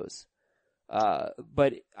buy lows.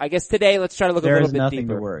 But I guess today let's try to look a little bit deeper. There's nothing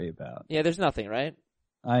to worry about. Yeah, there's nothing, right?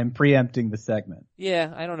 I'm preempting the segment.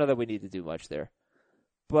 Yeah, I don't know that we need to do much there.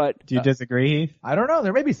 But Do you disagree, Heath? I don't know.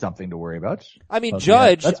 There may be something to worry about. I mean, Okay,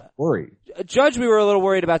 Judge, That's worry. we were a little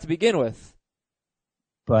worried about to begin with.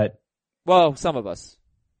 But Well, some of us.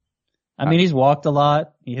 I mean, he's walked a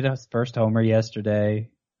lot. He hit his first homer yesterday.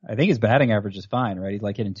 I think his batting average is fine, right? He's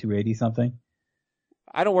like hitting 280 something.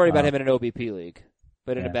 I don't worry about him in an OBP league,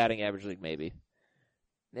 but in a batting average league, maybe.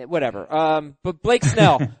 Whatever. But Blake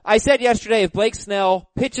Snell, I said yesterday, if Blake Snell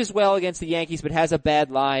pitches well against the Yankees but has a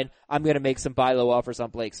bad line, I'm going to make some buy low offers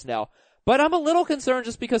on Blake Snell. But I'm a little concerned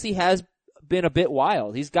just because he has been a bit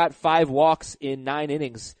wild. He's got 5 walks in 9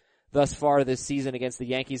 innings thus far this season against the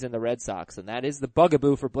Yankees and the Red Sox, and that is the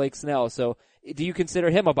bugaboo for Blake Snell. So, do you consider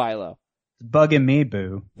him a buy low? It's bugging me,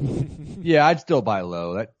 boo. Yeah, I'd still buy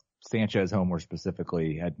low. That Sanchez homer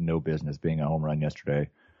specifically had no business being a home run yesterday.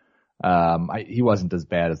 He wasn't as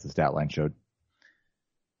bad as the stat line showed.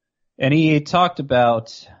 And he talked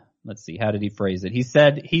about, let's see, how did he phrase it? He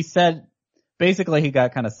said, basically he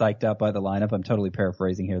got kind of psyched out by the lineup. I'm totally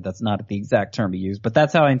paraphrasing here. That's not the exact term he used, but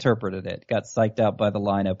that's how I interpreted it. Got psyched out by the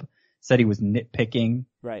lineup. Said he was nitpicking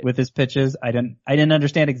with his pitches. I didn't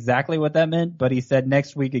understand exactly what that meant, but he said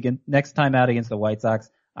next time out against the White Sox,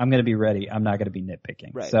 I'm going to be ready. I'm not going to be nitpicking.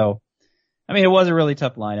 Right. So, I mean, it was a really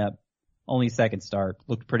tough lineup. Only second start.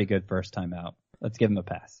 Looked pretty good first time out. Let's give him a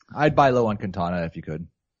pass. I'd buy low on Quintana if you could.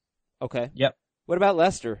 Okay. Yep. What about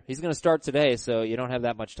Lester? He's going to start today, so you don't have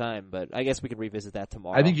that much time, but I guess we can revisit that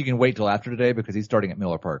tomorrow. I think you can wait till after today because he's starting at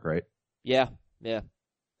Miller Park, right? Yeah.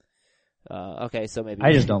 Okay, so maybe.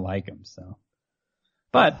 I just don't like him, so.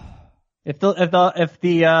 But if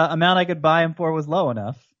the amount I could buy him for was low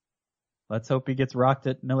enough, let's hope he gets rocked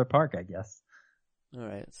at Miller Park, I guess. All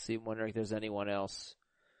right, let's see. I'm wondering if there's anyone else.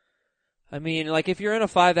 I mean, like if you're in a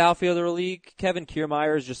 5 outfielder league, Kevin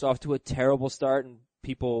Kiermaier is just off to a terrible start and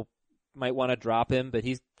people might want to drop him, but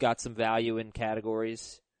he's got some value in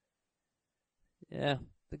categories. Yeah,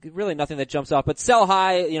 really nothing that jumps off, but sell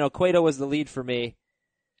high, Cueto was the lead for me.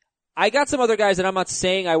 I got some other guys that I'm not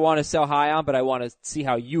saying I want to sell high on, but I want to see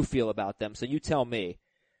how you feel about them, so you tell me.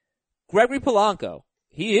 Gregory Polanco,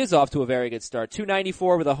 he is off to a very good start.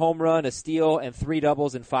 294 with a home run, a steal, and 3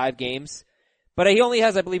 doubles in 5 games. But he only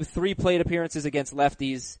has, I believe, 3 plate appearances against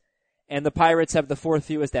lefties, and the Pirates have the 4th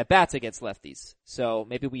fewest at-bats against lefties. So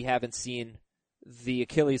maybe we haven't seen the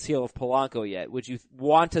Achilles heel of Polanco yet. Would you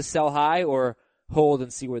want to sell high or hold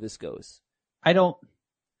and see where this goes? I don't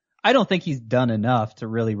think he's done enough to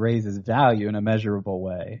really raise his value in a measurable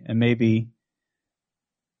way. And maybe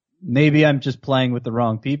I'm just playing with the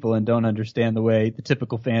wrong people and don't understand the way the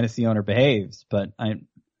typical fantasy owner behaves, but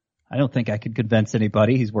I don't think I could convince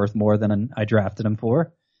anybody he's worth more than I drafted him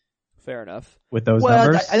for. Fair enough. With those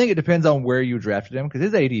numbers? I think it depends on where you drafted him because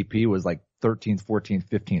his ADP was like 13th, 14th,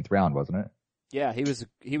 15th round, wasn't it? Yeah,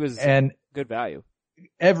 he was and good value.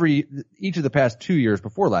 Each of the past 2 years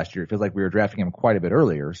before last year, it feels like we were drafting him quite a bit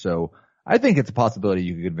earlier. So I think it's a possibility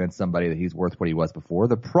you could convince somebody that he's worth what he was before.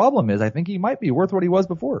 The problem is I think he might be worth what he was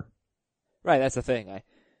before. Right, that's the thing.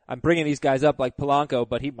 I'm bringing these guys up like Polanco,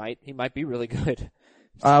 but he might be really good.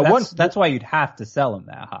 That's why you'd have to sell him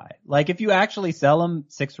that high. Like if you actually sell him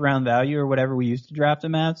 6th round value or whatever we used to draft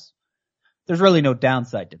him as, there's really no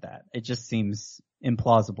downside to that. It just seems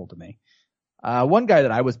implausible to me. One guy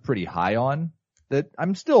that I was pretty high on, that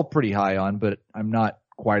I'm still pretty high on, but I'm not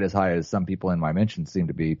quite as high as some people in my mentions seem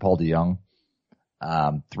to be, Paul DeJong.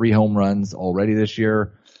 3 home runs already this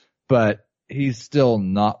year, but he's still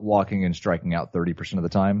not walking and striking out 30% of the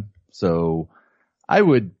time. So I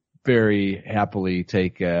would very happily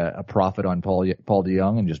take a profit on Paul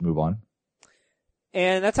DeJong and just move on.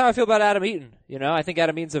 And that's how I feel about Adam Eaton. I think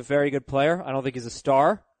Adam Eaton's a very good player. I don't think he's a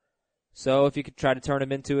star. So if you could try to turn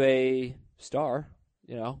him into a star,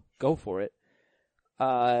 go for it.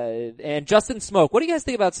 And Justin Smoke. What do you guys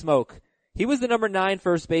think about Smoke? He was the number 9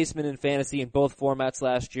 first baseman in fantasy in both formats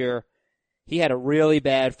last year. He had a really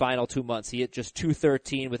bad final 2 months. He hit just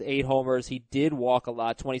 .213 with 8 homers. He did walk a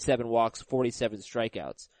lot, 27 walks, 47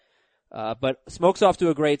 strikeouts. But Smoke's off to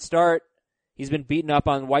a great start. He's been beaten up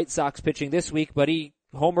on White Sox pitching this week, but he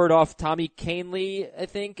homered off Tommy Kahnle, I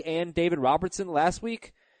think, and David Robertson last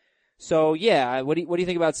week. So yeah, what do you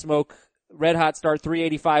think about Smoke? Red hot start,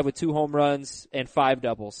 385 with 2 home runs and 5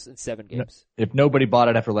 doubles in 7 games. If nobody bought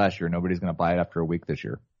it after last year, nobody's going to buy it after a week this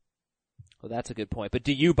year. Well, that's a good point. But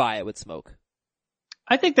do you buy it with Smoke?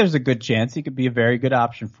 I think there's a good chance he could be a very good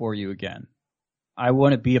option for you again. I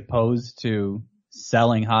wouldn't be opposed to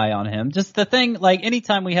selling high on him. Just the thing, like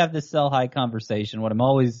anytime we have this sell high conversation, what I'm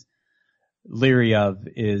always leery of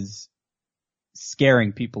is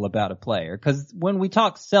scaring people about a player. Cause when we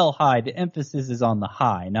talk sell high, the emphasis is on the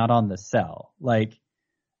high, not on the sell. Like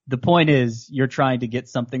the point is you're trying to get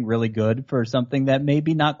something really good for something that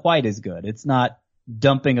maybe not quite as good. It's not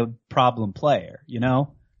dumping a problem player, you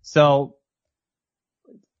know? So,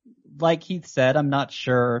 like Heath said, I'm not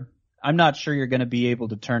sure you're going to be able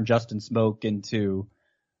to turn Justin Smoke into,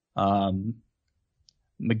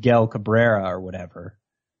 Miguel Cabrera or whatever.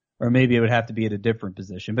 Or maybe it would have to be at a different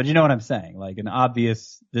position. But you know what I'm saying? Like an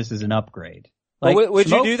obvious, this is an upgrade. Like, well, would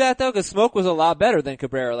Smoke, you do that though? Because Smoke was a lot better than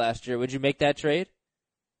Cabrera last year. Would you make that trade?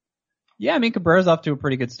 Yeah, I mean, Cabrera's off to a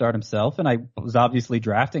pretty good start himself, and I was obviously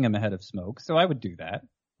drafting him ahead of Smoke, so I would do that.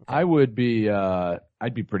 I would be,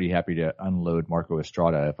 I'd be pretty happy to unload Marco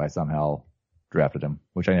Estrada if I somehow drafted him,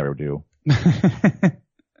 which I never do.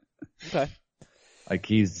 Okay. Like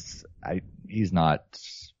he's not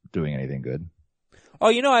doing anything good. Oh,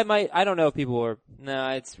 you know, I don't know if people are,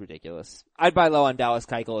 it's ridiculous. I'd buy low on Dallas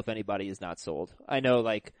Keuchel if anybody is not sold. I know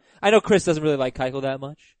Chris doesn't really like Keuchel that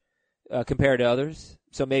much, compared to others.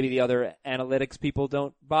 So maybe the other analytics people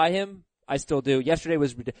don't buy him. I still do. Yesterday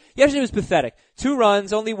was pathetic. 2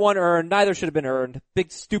 runs, only 1 earned. Neither should have been earned.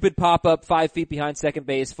 Big stupid pop up 5 feet behind second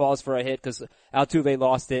base, falls for a hit because Altuve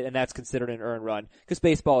lost it, and that's considered an earned run because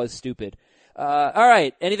baseball is stupid. All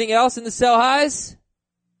right. Anything else in the sell highs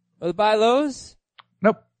or the buy lows?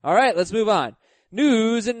 Nope. All right. Let's move on.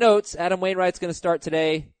 News and notes. Adam Wainwright's going to start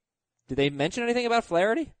today. Did they mention anything about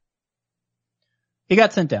Flaherty? He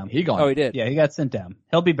got sent down. He gone. Oh, he did. Yeah, he got sent down.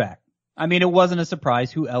 He'll be back. I mean, it wasn't a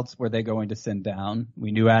surprise. Who else were they going to send down?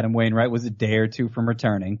 We knew Adam Wainwright was a day or two from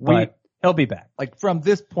returning, but he'll be back. Like from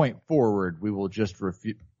this point forward, we will just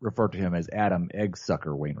refer to him as Adam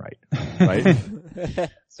Eggsucker Wainwright, right?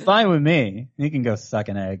 It's fine with me. He can go suck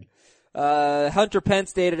an egg. Hunter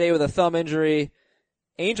Pence day today with a thumb injury.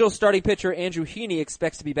 Angels starting pitcher Andrew Heaney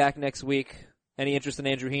expects to be back next week. Any interest in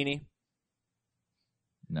Andrew Heaney?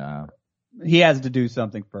 No. He has to do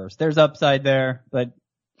something first. There's upside there, but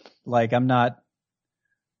like I've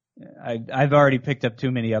already picked up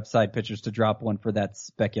too many upside pitchers to drop one for that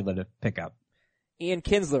speculative pickup. Ian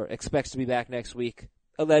Kinsler expects to be back next week.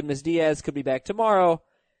 Aledmus Diaz could be back tomorrow.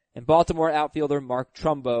 And Baltimore outfielder Mark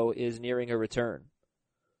Trumbo is nearing a return.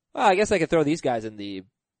 Well, I guess I could throw these guys in the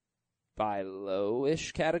buy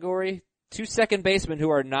low-ish category. 2 second basemen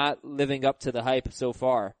who are not living up to the hype so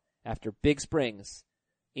far after big springs.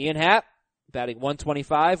 Ian Happ, batting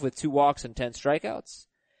 125 with 2 walks and 10 strikeouts.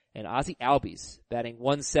 And Ozzie Albies, batting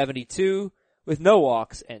 172 with no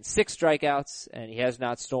walks and 6 strikeouts, and he has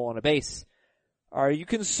not stolen a base. Are you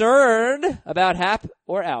concerned about Happ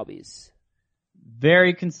or Albies?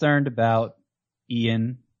 Very concerned about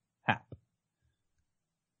Ian Happ.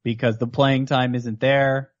 Because the playing time isn't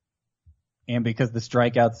there, and because the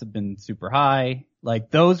strikeouts have been super high.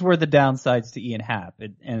 Like, those were the downsides to Ian Happ.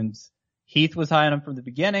 And Heath was high on him from the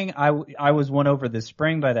beginning. I was won over this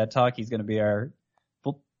spring by that talk. He's going to be our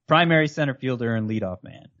primary center fielder and leadoff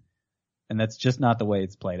man. And that's just not the way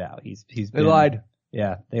it's played out. They lied.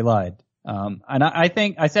 Yeah, they lied. And I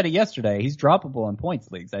think I said it yesterday. He's droppable in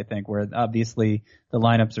points leagues, I think, where obviously the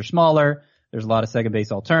lineups are smaller. There's a lot of second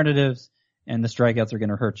base alternatives and the strikeouts are going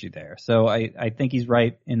to hurt you there. So I think he's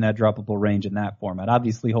right in that droppable range in that format.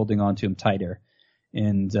 Obviously holding on to him tighter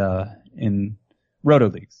in roto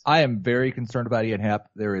leagues. I am very concerned about Ian Happ.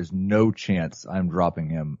 There is no chance I'm dropping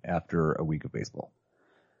him after a week of baseball.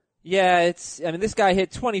 Yeah, this guy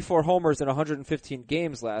hit 24 homers in 115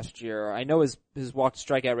 games last year. I know his walk to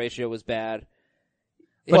strikeout ratio was bad.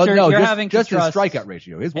 But you're just, having to just his trust, strikeout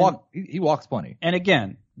ratio. He walks plenty. And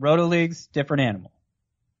again, roto leagues, different animal.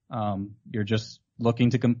 You're just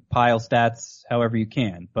looking to compile stats however you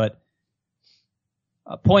can. But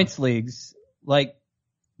points leagues, like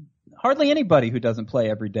hardly anybody who doesn't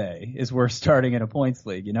play every day is worth starting in a points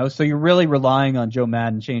league, you know? So you're really relying on Joe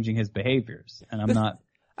Madden changing his behaviors. And I'm not.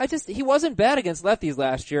 He wasn't bad against lefties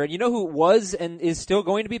last year. And you know who was and is still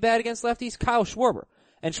going to be bad against lefties? Kyle Schwarber.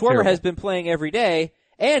 And Schwarber has been playing every day,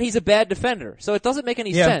 and he's a bad defender. So it doesn't make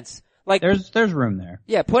any sense. Like, there's room there.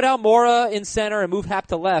 Yeah, put Almora in center and move Happ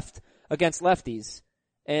to left against lefties.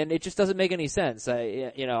 And it just doesn't make any sense.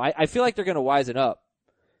 I feel like they're going to wisen up.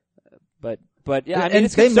 But yeah,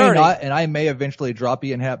 it's they concerning. may not, and I may eventually drop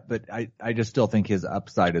Ian Happ, but I just still think his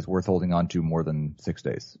upside is worth holding on to more than 6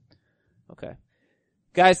 days. Okay.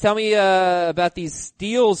 Guys, tell me about these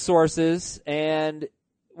steals sources and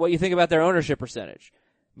what you think about their ownership percentage.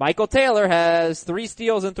 Michael Taylor has 3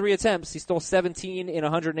 steals in 3 attempts. He stole 17 in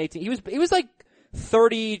 118. He was like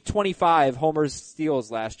 30-25 homers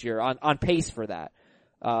steals last year on pace for that.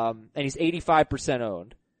 And he's 85%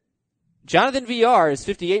 owned. Jonathan VR is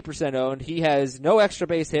 58% owned. He has no extra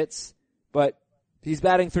base hits, but he's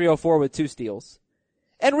batting .304 with 2 steals.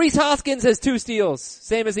 And Rhys Hoskins has 2 steals,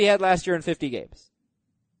 same as he had last year in 50 games.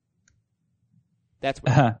 That's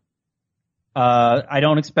weird. I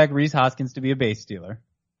don't expect Rhys Hoskins to be a base stealer.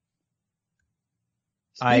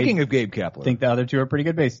 Speaking of Gabe Kapler, I think the other two are pretty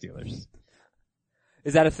good base stealers.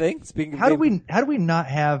 Is that a thing? Speaking of how do we not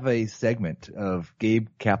have a segment of Gabe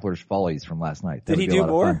Kapler's follies from last night? Did he do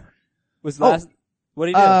more? What did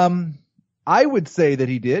he do? I would say that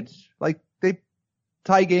he did. Like, they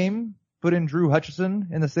tie game, put in Drew Hutchison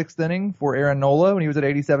in the 6th inning for Aaron Nola when he was at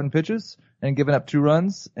 87 pitches and given up 2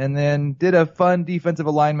 runs, and then did a fun defensive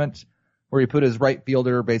alignment where he put his right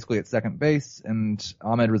fielder basically at second base, and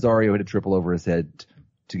Ahmed Rosario hit a triple over his head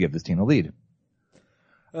to give this team a lead.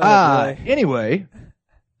 Anyway,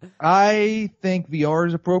 I think VR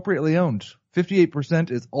is appropriately owned. 58%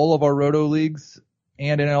 is all of our roto leagues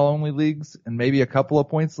and NL only leagues and maybe a couple of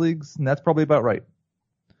points leagues, and that's probably about right.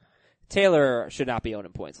 Taylor should not be owned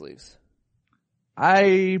in points leagues.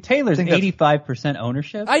 Taylor's 85%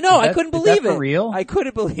 ownership? I know, I couldn't believe it. For real? I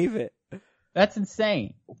couldn't believe it. That's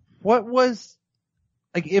insane.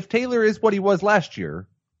 If Taylor is what he was last year,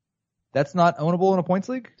 that's not ownable in a points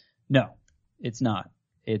league? No, it's not.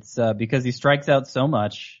 It's because he strikes out so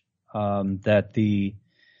much that the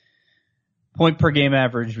point per game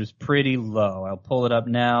average was pretty low. I'll pull it up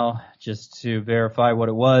now just to verify what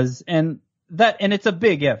it was. And it's a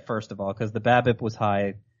big if, first of all, because the BABIP was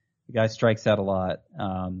high. The guy strikes out a lot.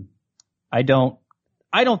 I don't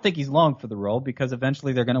think he's long for the role because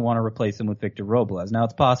eventually they're going to want to replace him with Victor Robles. Now,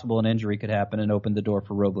 it's possible an injury could happen and open the door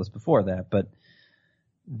for Robles before that, but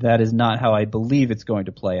that is not how I believe it's going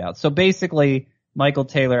to play out. So basically, Michael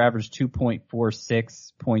Taylor averaged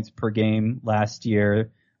 2.46 points per game last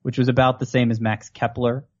year, which was about the same as Max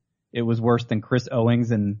Kepler. It was worse than Chris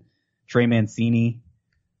Owings and Trey Mancini,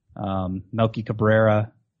 Melky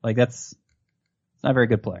Cabrera. It's not a very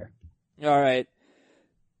good player. All right.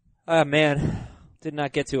 Man, did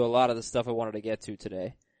not get to a lot of the stuff I wanted to get to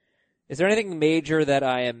today. Is there anything major that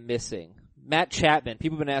I am missing? Matt Chapman.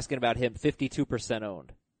 People have been asking about him. 52%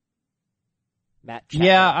 owned. Matt Chapman.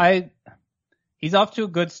 Yeah, he's off to a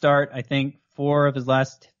good start. I think 4 of his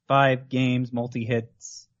last 5 games, multiple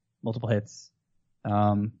hits.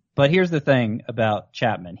 But here's the thing about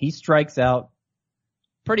Chapman. He strikes out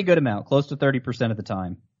pretty good amount, close to 30% of the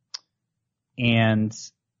time. And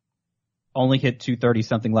only hit 230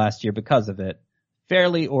 something last year because of it.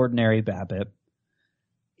 Fairly ordinary BABIP.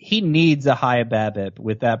 He needs a high BABIP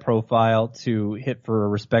with that profile to hit for a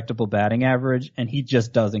respectable batting average, and he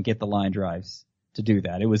just doesn't get the line drives to do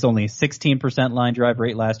that. It was only a 16% line drive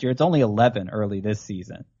rate last year. It's only 11 early this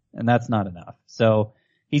season, and that's not enough. So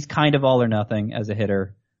he's kind of all or nothing as a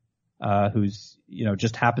hitter, who's,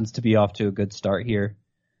 just happens to be off to a good start here.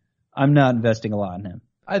 I'm not investing a lot in him.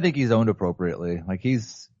 I think he's owned appropriately.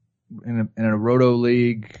 He's in a roto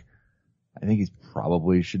league. I think he's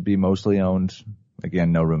probably should be mostly owned.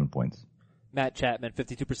 Again, no room in points. Matt Chapman,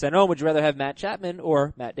 52% owned. Would you rather have Matt Chapman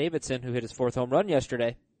or Matt Davidson, who hit his 4th home run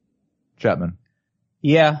yesterday? Chapman.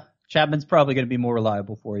 Yeah, Chapman's probably going to be more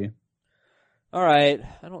reliable for you. All right.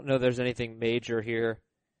 I don't know if there's anything major here.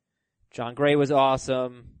 John Gray was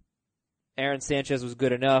awesome. Aaron Sanchez was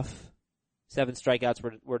good enough. 7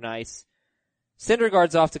 strikeouts were nice.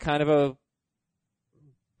 Syndergaard's off to kind of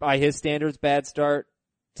by his standards, bad start.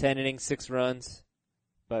 10 innings, 6 runs.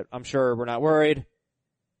 But I'm sure we're not worried.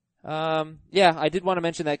 Yeah, I did want to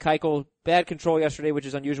mention that Keuchel, bad control yesterday, which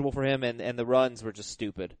is unusual for him, and the runs were just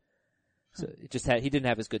stupid. So he didn't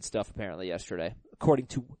have his good stuff apparently yesterday, according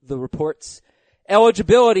to the reports.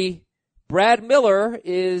 Eligibility. Brad Miller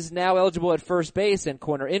is now eligible at first base and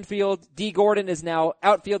corner infield. D. Gordon is now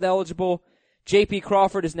outfield eligible. J.P.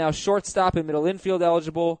 Crawford is now shortstop and middle infield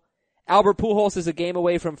eligible. Albert Pujols is a game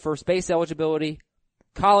away from first base eligibility.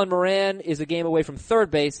 Colin Moran is a game away from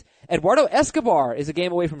third base. Eduardo Escobar is a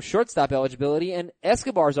game away from shortstop eligibility, and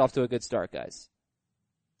Escobar's off to a good start, guys.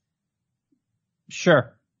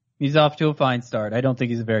 Sure. He's off to a fine start. I don't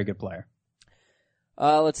think he's a very good player.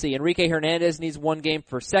 Let's see. Enrique Hernandez needs 1 game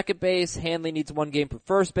for second base. Hanley needs 1 game for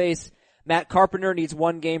first base. Matt Carpenter needs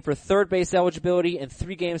 1 game for third base eligibility and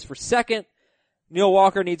 3 games for second. Neil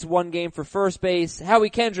Walker needs 1 game for first base. Howie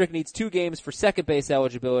Kendrick needs 2 games for second base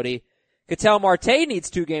eligibility. Ketel Marte needs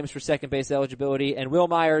 2 games for second base eligibility, and Will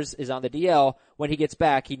Myers is on the DL. When he gets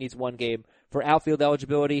back, he needs 1 game for outfield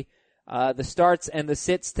eligibility. The starts and the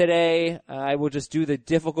sits today, I will just do the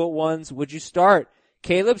difficult ones. Would you start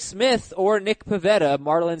Caleb Smith or Nick Pivetta,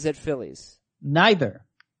 Marlins at Phillies? Neither.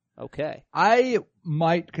 Okay. I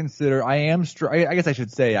might consider, I guess I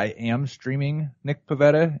should say I am streaming Nick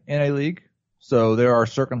Pivetta in a league. So there are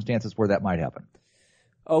circumstances where that might happen.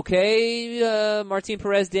 Okay, Martin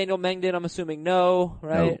Perez, Daniel Mengden, I'm assuming no,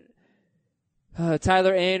 right? No.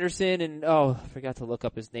 Tyler Anderson and, I forgot to look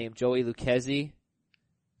up his name, Joey Lucchesi.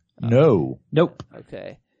 No. Nope.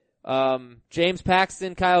 Okay. James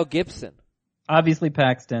Paxton, Kyle Gibson. Obviously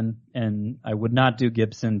Paxton, and I would not do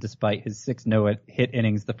Gibson despite his 6 no-hit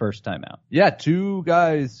innings the first time out. Yeah, two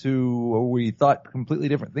guys who we thought completely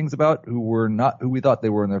different things about, who were not who we thought they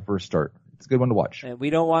were in their first start. It's a good one to watch. And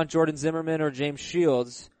we don't want Jordan Zimmerman or James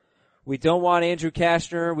Shields. We don't want Andrew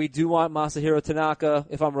Kashner. We do want Masahiro Tanaka.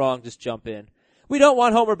 If I'm wrong, just jump in. We don't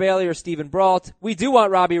want Homer Bailey or Stephen Brault. We do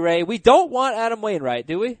want Robbie Ray. We don't want Adam Wainwright,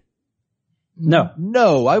 do we?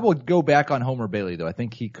 No, I will go back on Homer Bailey, though. I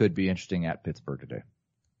think he could be interesting at Pittsburgh today.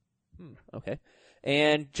 Okay.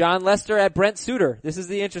 And John Lester at Brent Suter. This is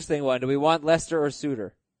the interesting one. Do we want Lester or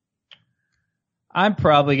Suter? I'm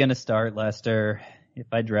probably going to start Lester. If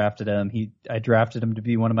I drafted him, I drafted him to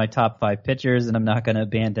be one of my top 5 pitchers, and I'm not going to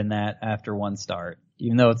abandon that after one start.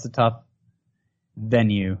 Even though it's a tough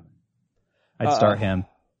venue, I'd start him.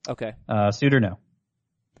 Okay. Suter, no.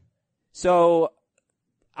 So,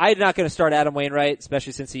 I'm not going to start Adam Wainwright,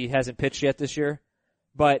 especially since he hasn't pitched yet this year.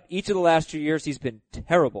 But each of the last 2 years, he's been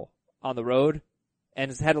terrible on the road and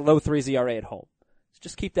has had a low 3 ERA at home. So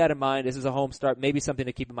just keep that in mind. This is a home start. Maybe something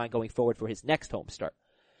to keep in mind going forward for his next home start.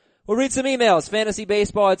 We'll read some emails.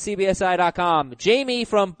 FantasyBaseball@CBSI.com. Jamie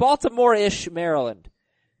from Baltimore-ish, Maryland.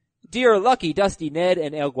 Dear Lucky, Dusty, Ned,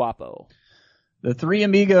 and El Guapo. The 3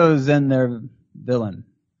 amigos and their villain.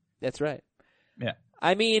 That's right. Yeah.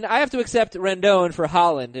 I mean, I have to accept Rendon for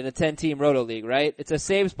Holland in a 10-team roto league, right? It's a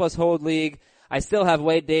saves plus hold league. I still have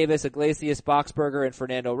Wade Davis, Iglesias, Boxberger, and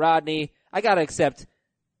Fernando Rodney. I gotta accept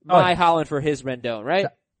my Holland for his Rendon, right?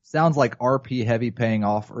 Sounds like RP heavy paying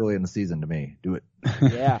off early in the season to me. Do it.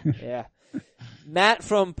 Yeah. Matt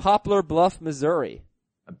from Poplar Bluff, Missouri.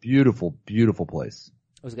 A beautiful, beautiful place.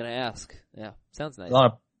 I was gonna ask. Yeah, sounds nice. A lot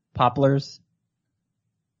of poplars.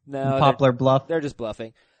 No, Poplar Bluff. They're just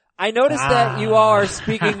bluffing. I noticed that you all are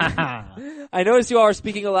speaking. I noticed you all are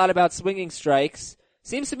speaking a lot about swinging strikes.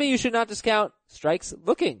 Seems to me you should not discount strikes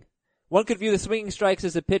looking. One could view the swinging strikes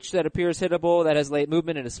as a pitch that appears hittable, that has late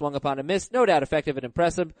movement and is swung upon and missed. No doubt effective and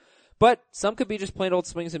impressive, but some could be just plain old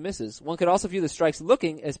swings and misses. One could also view the strikes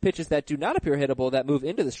looking as pitches that do not appear hittable, that move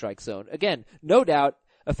into the strike zone. Again, no doubt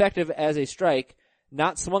effective as a strike,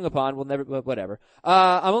 not swung upon, will never, whatever.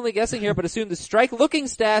 I'm only guessing here, but assume the strike looking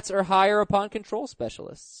stats are higher upon control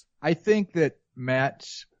specialists. I think that Matt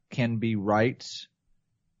can be right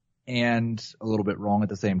and a little bit wrong at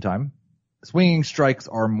the same time. Swinging strikes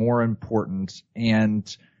are more important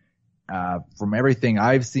and, from everything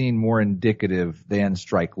I've seen, more indicative than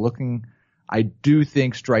strike looking. I do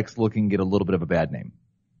think strikes looking get a little bit of a bad name.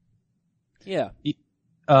 Yeah.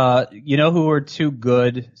 You know who were 2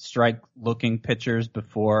 good strike looking pitchers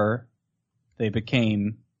before they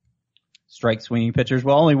became strike swinging pitchers?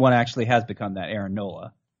 Well, only one actually has become that. Aaron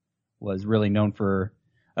Nola was really known for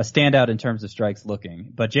a standout in terms of strikes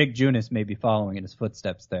looking, but Jake Junis may be following in his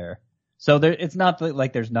footsteps there. So it's not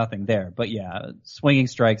like there's nothing there, but yeah, swinging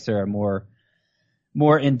strikes are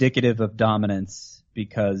more indicative of dominance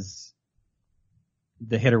because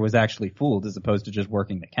the hitter was actually fooled as opposed to just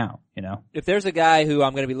working the count, you know? If there's a guy who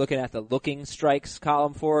I'm going to be looking at the looking strikes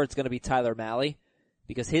column for, it's going to be Tyler Mahle,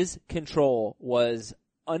 because his control was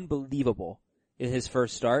unbelievable in his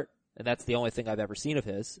first start, and that's the only thing I've ever seen of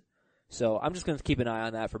his. So I'm just going to keep an eye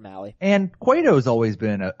on that for Mahle. And Cueto's always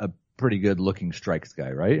been a pretty good looking strikes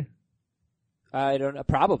guy, right? I don't know.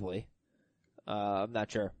 Probably. I'm not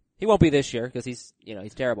sure. He won't be this year because he's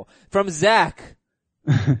terrible. From Zach,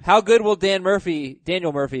 how good will Daniel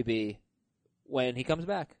Murphy be when he comes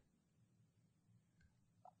back?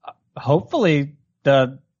 Hopefully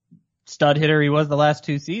the stud hitter he was the last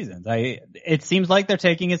 2 seasons. It seems like they're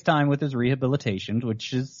taking his time with his rehabilitation,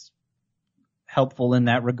 which is helpful in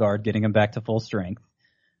that regard, getting him back to full strength.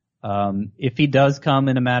 If he does come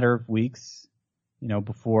in a matter of weeks,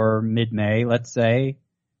 before mid-May, let's say,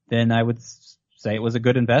 then I would say it was a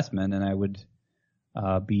good investment, and I would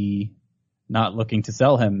be not looking to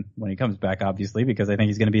sell him when he comes back, obviously, because I think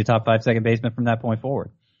he's going to be a top 5 second baseman from that point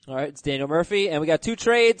forward. All right, it's Daniel Murphy, and we got 2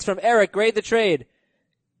 trades from Eric. Grade the trade.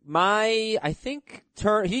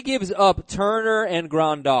 He gives up Turner and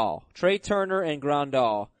Grandal. Trey Turner and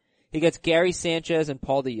Grandal. He gets Gary Sanchez and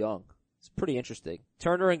Paul DeJong. It's pretty interesting.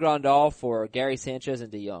 Turner and Grandal for Gary Sanchez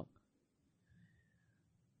and DeJong.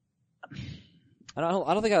 I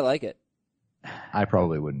don't think I like it. I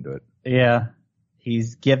probably wouldn't do it. Yeah.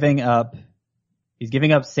 He's giving up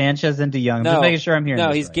Sanchez and DeJong. I'm just making sure I'm hearing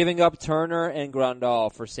this he's right. giving up Turner and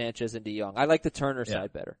Grandal for Sanchez and DeJong. I like the Turner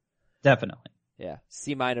side better. Definitely. Yeah.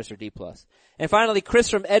 C- or D+. And finally, Chris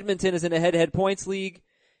from Edmonton is in a head-to-head points league.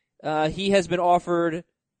 He has been offered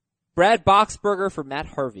Brad Boxberger for Matt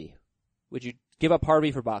Harvey. Would you give up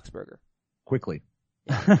Harvey for Boxberger? Quickly.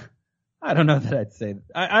 I don't know that I'd say.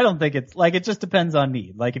 I don't think it's like it just depends on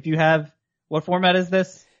need. Like if you have what format is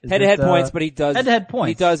this? Head-to-head points, but he does head-to-head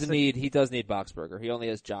points. He does need Boxberger. He only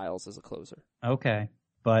has Giles as a closer. Okay,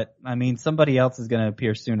 but I mean somebody else is going to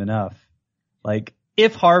appear soon enough. Like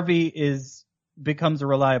if Harvey becomes a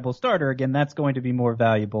reliable starter again, that's going to be more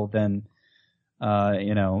valuable than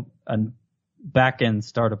a back-end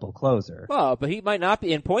startable closer. Well, but he might not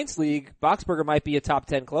be in points league. Boxberger might be a top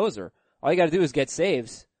 10 closer. All you got to do is get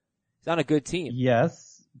saves. He's on a good team.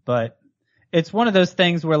 Yes, but it's one of those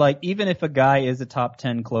things where like even if a guy is a top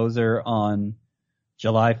 10 closer on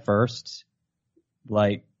July 1st,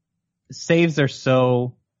 like saves are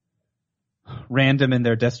so random in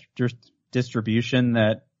their distribution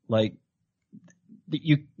that like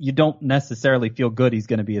you don't necessarily feel good he's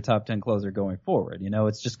going to be a top 10 closer going forward.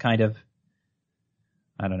 It's just kind of,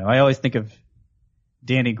 I don't know. I always think of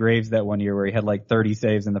Danny Graves that one year where he had like 30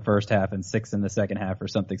 saves in the first half and 6 in the second half or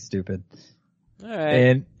something stupid. All right.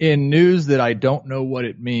 And in news that I don't know what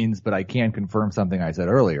it means, but I can confirm something I said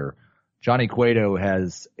earlier, Johnny Cueto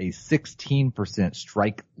has a 16%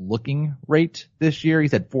 strike looking rate this year.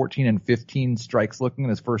 He's had 14 and 15 strikes looking in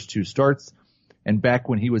his first 2 starts. And back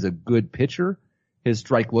when he was a good pitcher, his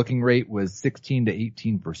strike looking rate was 16 to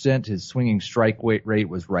 18%. His swinging strike rate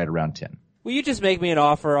was right around 10. Will you just make me an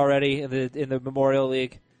offer already in the Memorial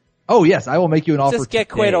League? Oh yes, I will make you an offer. Just get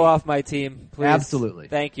today. Cueto off my team, please. Absolutely.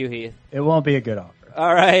 Thank you, Heath. It won't be a good offer.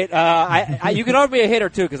 All right. You can offer me a hitter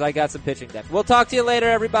too because I got some pitching depth. We'll talk to you later,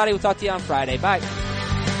 everybody. We'll talk to you on Friday. Bye.